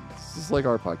weird. It's just like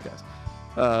our podcast.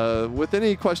 With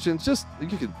any questions, just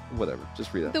read it. The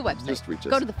website. Just reach us.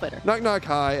 Go to the footer. Knock Knock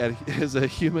High is a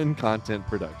human content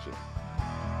production.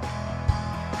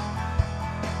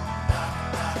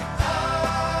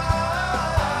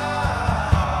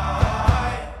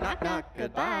 Knock, knock.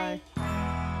 Goodbye.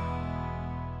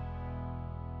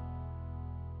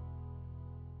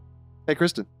 Hey,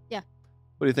 Kristen. Yeah.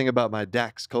 What do you think about my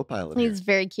Dax co-pilot? He's here?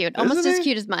 very cute. Almost Isn't as he?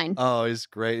 cute as mine. Oh, he's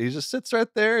great. He just sits right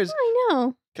there. I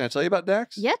know. Can I tell you about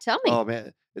Dax? Yeah, tell me. Oh,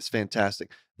 man. It's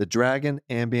fantastic. The Dragon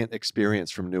Ambient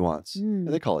Experience from Nuance.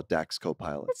 They call it Dax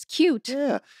Copilot. That's cute.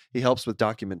 Yeah. He helps with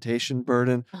documentation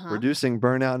burden, reducing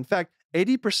burnout. In fact,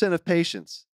 80% of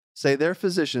patients say their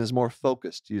physician is more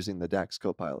focused using the Dax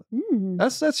Copilot.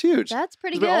 That's huge. That's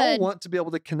pretty We good. all want to be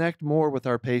able to connect more with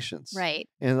our patients. Right.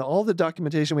 And all the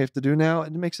documentation we have to do now,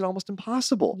 it makes it almost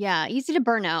impossible. Yeah, easy to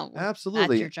burn out.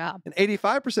 Absolutely. That's your job. And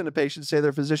 85% of patients say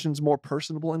their physician's more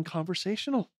personable and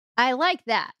conversational. I like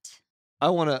that.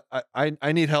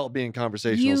 I need help being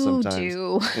conversational You sometimes.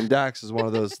 do. And Dax is one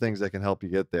of those things that can help you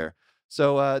get there.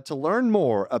 So to learn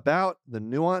more about the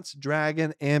Nuance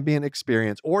Dragon Ambient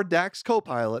Experience or Dax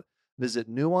Copilot, visit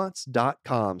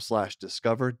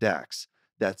nuance.com/discover Dax.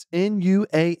 That's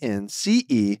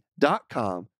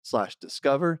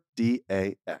nuance.com/discover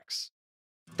DAX.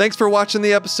 Thanks for watching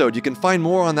the episode. You can find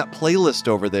more on that playlist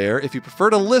over there. If you prefer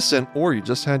to listen or you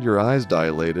just had your eyes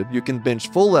dilated, you can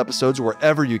binge full episodes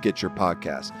wherever you get your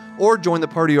podcasts. Or join the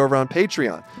party over on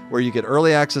Patreon, where you get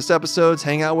early access episodes,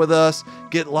 hang out with us,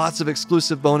 get lots of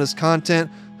exclusive bonus content.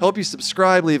 Hope you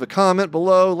subscribe, leave a comment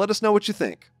below. Let us know what you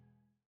think.